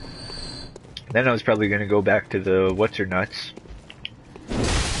 Then I was probably going to go back to the what's-her-nuts.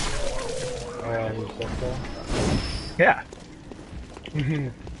 Yeah. She has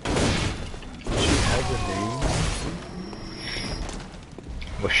a name.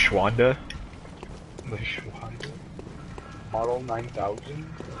 Lashwanda. Lashwanda? Model 9000?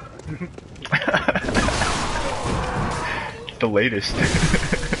 The latest.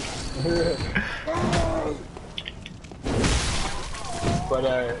 But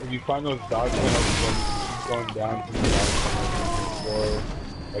if you find those dog tunnels, going down to the dog tunnels, or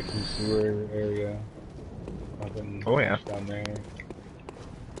like some sewer area, nothing Oh yeah. down there.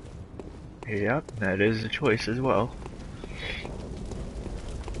 Yep, that is a choice as well.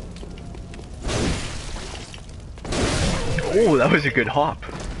 Oh, that was a good hop.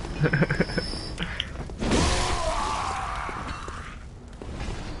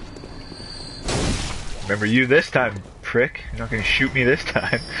 Remember you this time, prick. You're not gonna shoot me this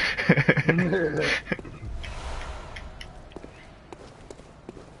time.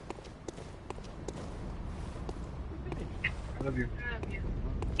 I love you.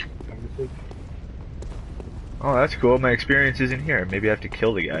 Oh, that's cool. My experience isn't here. Maybe I have to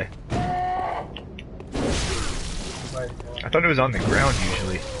kill the guy. I thought it was on the ground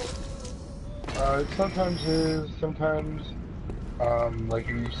usually. It sometimes is, sometimes, like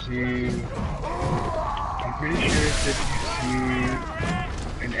if you see, I'm pretty sure if you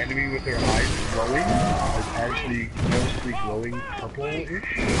see an enemy with their eyes glowing, like actually mostly glowing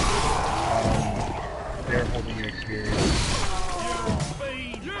purple-ish, they're holding an experience.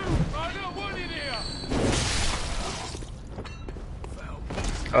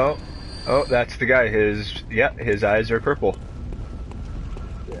 Oh, oh, that's the guy. His eyes are purple.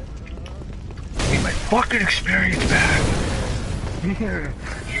 I need my fucking experience back.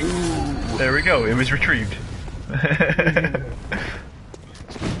 There we go. It was retrieved.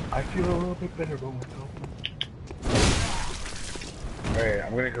 I feel a little bit better about myself. Alright,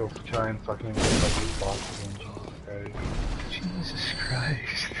 I'm gonna go try and fucking get this boss again. Jesus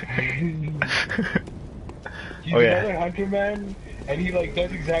Christ. He's Oh, yeah. another hunter, man, and he like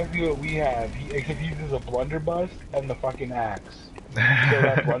does exactly what we have. Except he uses a blunderbuss and the fucking axe. So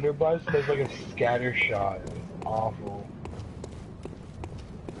that blunderbuss does like a scatter shot. It's awful.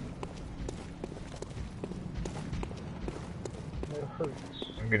 It hurts.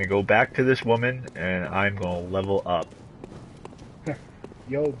 I'm gonna go back to this woman and I'm gonna level up.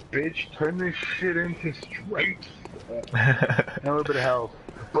 Yo, bitch, turn this shit into strength. And a little bit of health.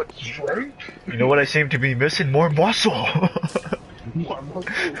 But strength? You know what I seem to be missing? More muscle! More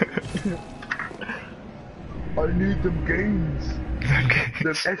muscle. I need them gains.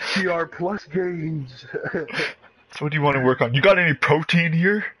 Them STR plus gains. So what do you want to work on? You got any protein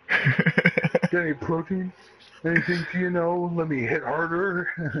here? Got any protein? Anything to, let me hit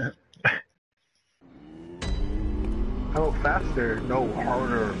harder? How about faster? No,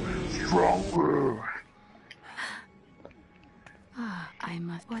 harder. Stronger. I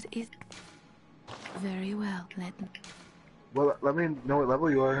must. What is? Very well. Well, let me know what level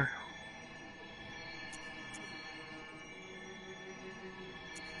you are.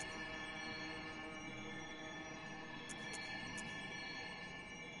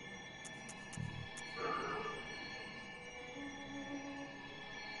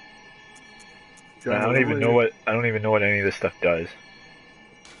 Do you I wanna don't even level know it? what any of this stuff does.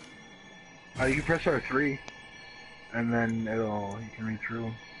 You can press R3, and then you can read through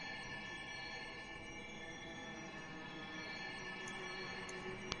 'em.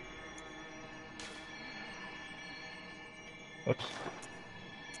 Oops.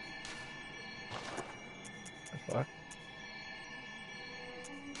 The fuck?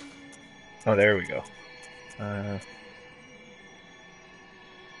 Oh, there we go.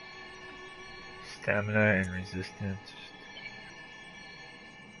 Stamina and resistance.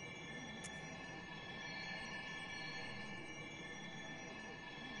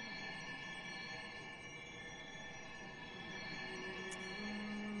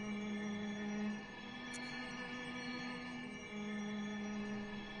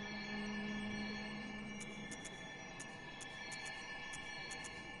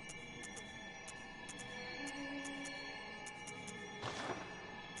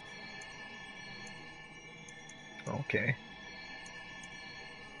 Okay.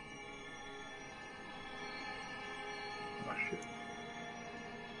 Oh shit.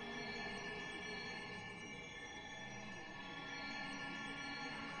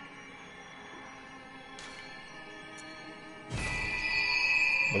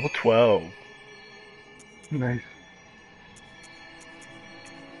 Level 12. Nice.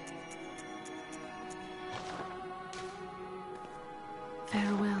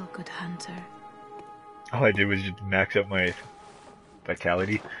 Farewell, good hunter. All I did was just max out my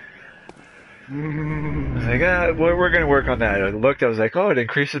vitality. I was like, we're gonna work on that. I looked, I was like, oh, it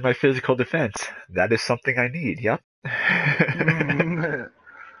increases my physical defense. That is something I need, yep.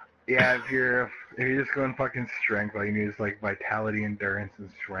 Yeah, if you're just going fucking strength, all you need is like vitality, endurance, and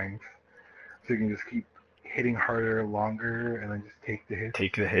strength. So you can just keep hitting harder, longer, and then just take the hits.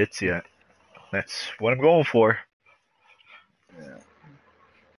 Take the hits, yeah. That's what I'm going for. Yeah.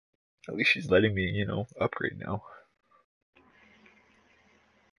 At least she's letting me, upgrade now.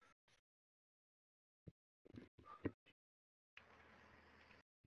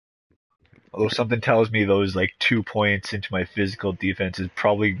 Although something tells me those like 2 points into my physical defense is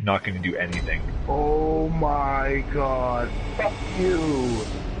probably not going to do anything. Oh my god. Fuck you.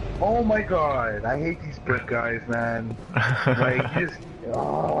 Oh my god. I hate these brick guys, man. Like, just...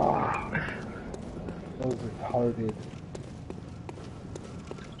 Oh. Those are retarded.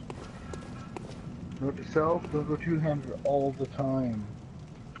 Note to self, don't go 200 all the time.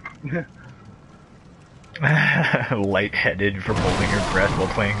 Lightheaded from holding her breath while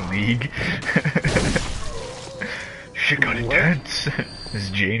playing League. Shit got intense. This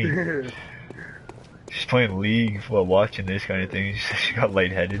is Janie. She's playing League while watching this kind of thing. She got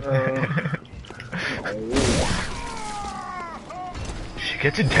lightheaded. She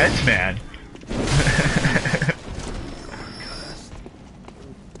gets intense, man.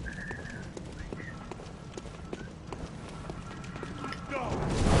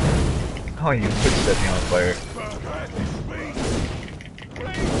 Oh, you could set me on fire.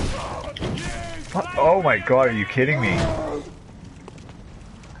 What? Oh my god, are you kidding me?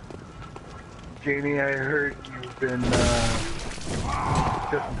 Jamie, I heard you've been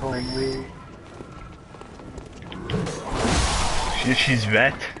just playing League. She's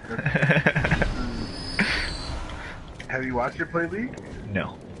vet. Have you watched her play League?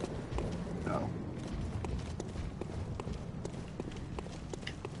 No. No.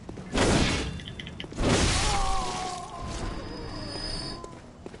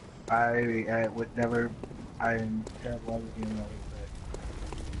 I would never. I'm terrible at the game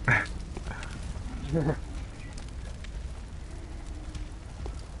like that.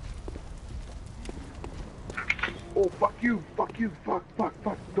 Oh, fuck you! Fuck you! Fuck! Fuck!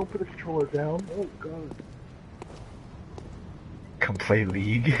 Fuck! Don't put the controller down! Oh god! Come play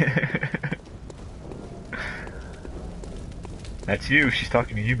League. That's you. She's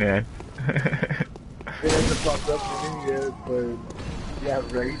talking to you, man. It hasn't popped up for me yet, but yeah,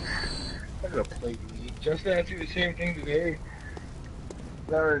 right. I'm gonna play League. Justin asked me the same thing today.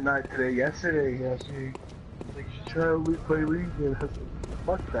 No, not today. Yesterday, he asked me, like, you should try to play League, and I was like,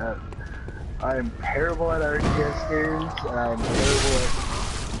 fuck that. I am terrible at RTS games, and I'm terrible at...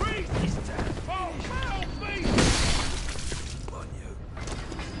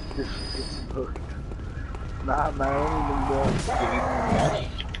 This shit gets hooked. Nah, man, I don't even know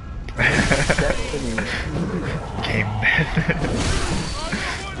Destiny. Game method.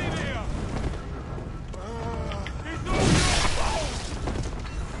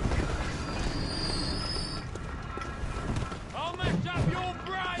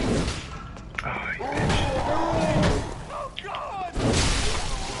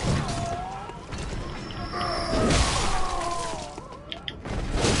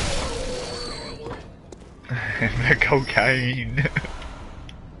 Cocaine.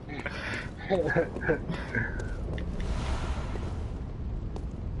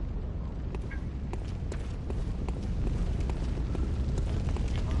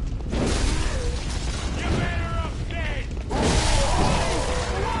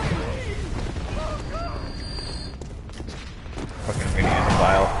 Fucking I'm gonna use a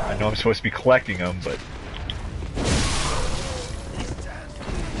vial. I know I'm supposed to be collecting them, but...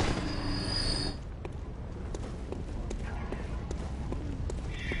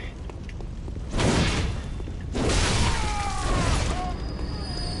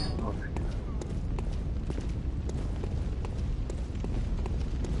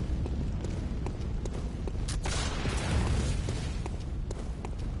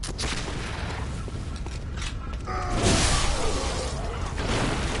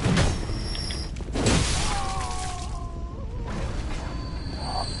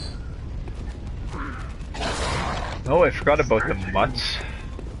 Oh, I forgot about the mutts.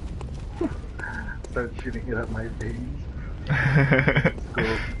 Start shooting it up my veins.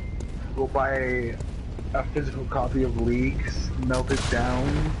 Go buy a physical copy of Leagues, melt it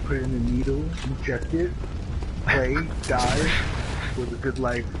down, put it in a needle, inject it, play, die, with a good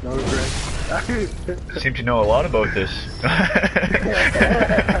life, no regrets. Seem to know a lot about this.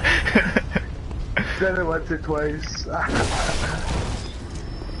 Done it once or twice.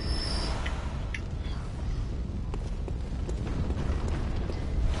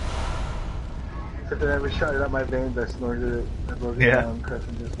 If I ever shot it up my veins, I snorted it. I broke it down, crushed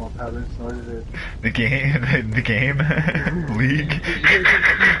into a small powder and snorted it. The game? League?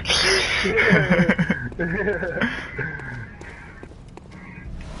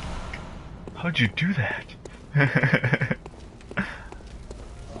 How'd you do that?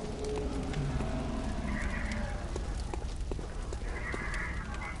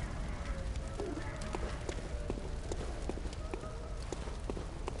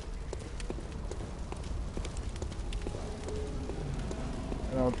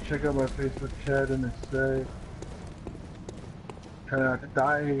 I'll check out my Facebook chat and it said, try not to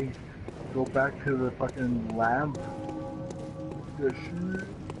die, go back to the fucking lamp. Good shit.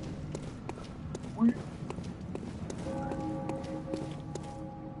 Wait.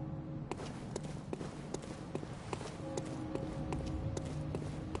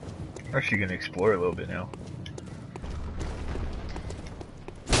 I'm actually gonna explore a little bit now.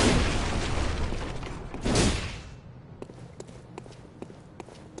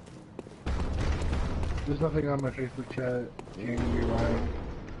 There's nothing on my Facebook chat. You're lying.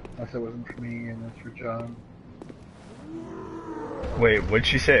 Unless it wasn't for me and that's for John. Wait, what'd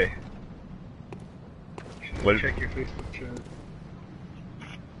she say? What? Check your Facebook chat.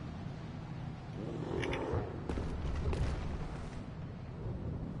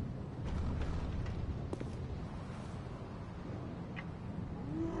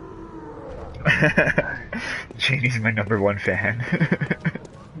 Janie's my #1 fan.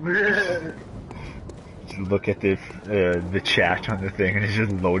 Just look at the chat on the thing and it's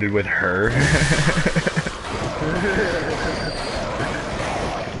just loaded with her.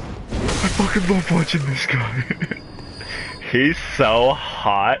 I fucking love watching this guy. He's so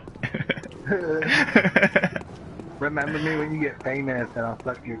hot. Remember me when you get famous and I'll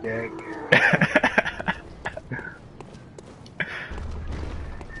suck your dick.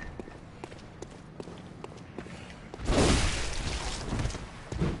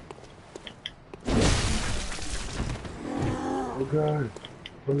 Oh god.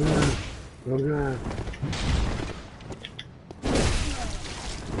 Oh god. Oh god.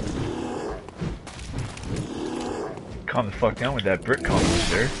 Calm the fuck down with that brick combo,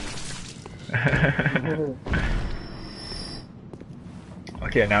 sir.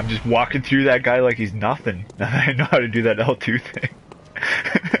 Okay, now I'm just walking through that guy like he's nothing. Now that I know how to do that L2 thing.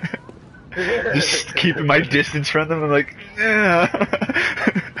 Just keeping my distance from them, I'm like, yeah.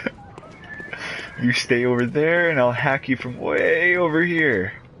 You stay over there and I'll hack you from way over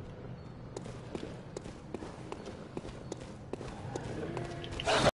here.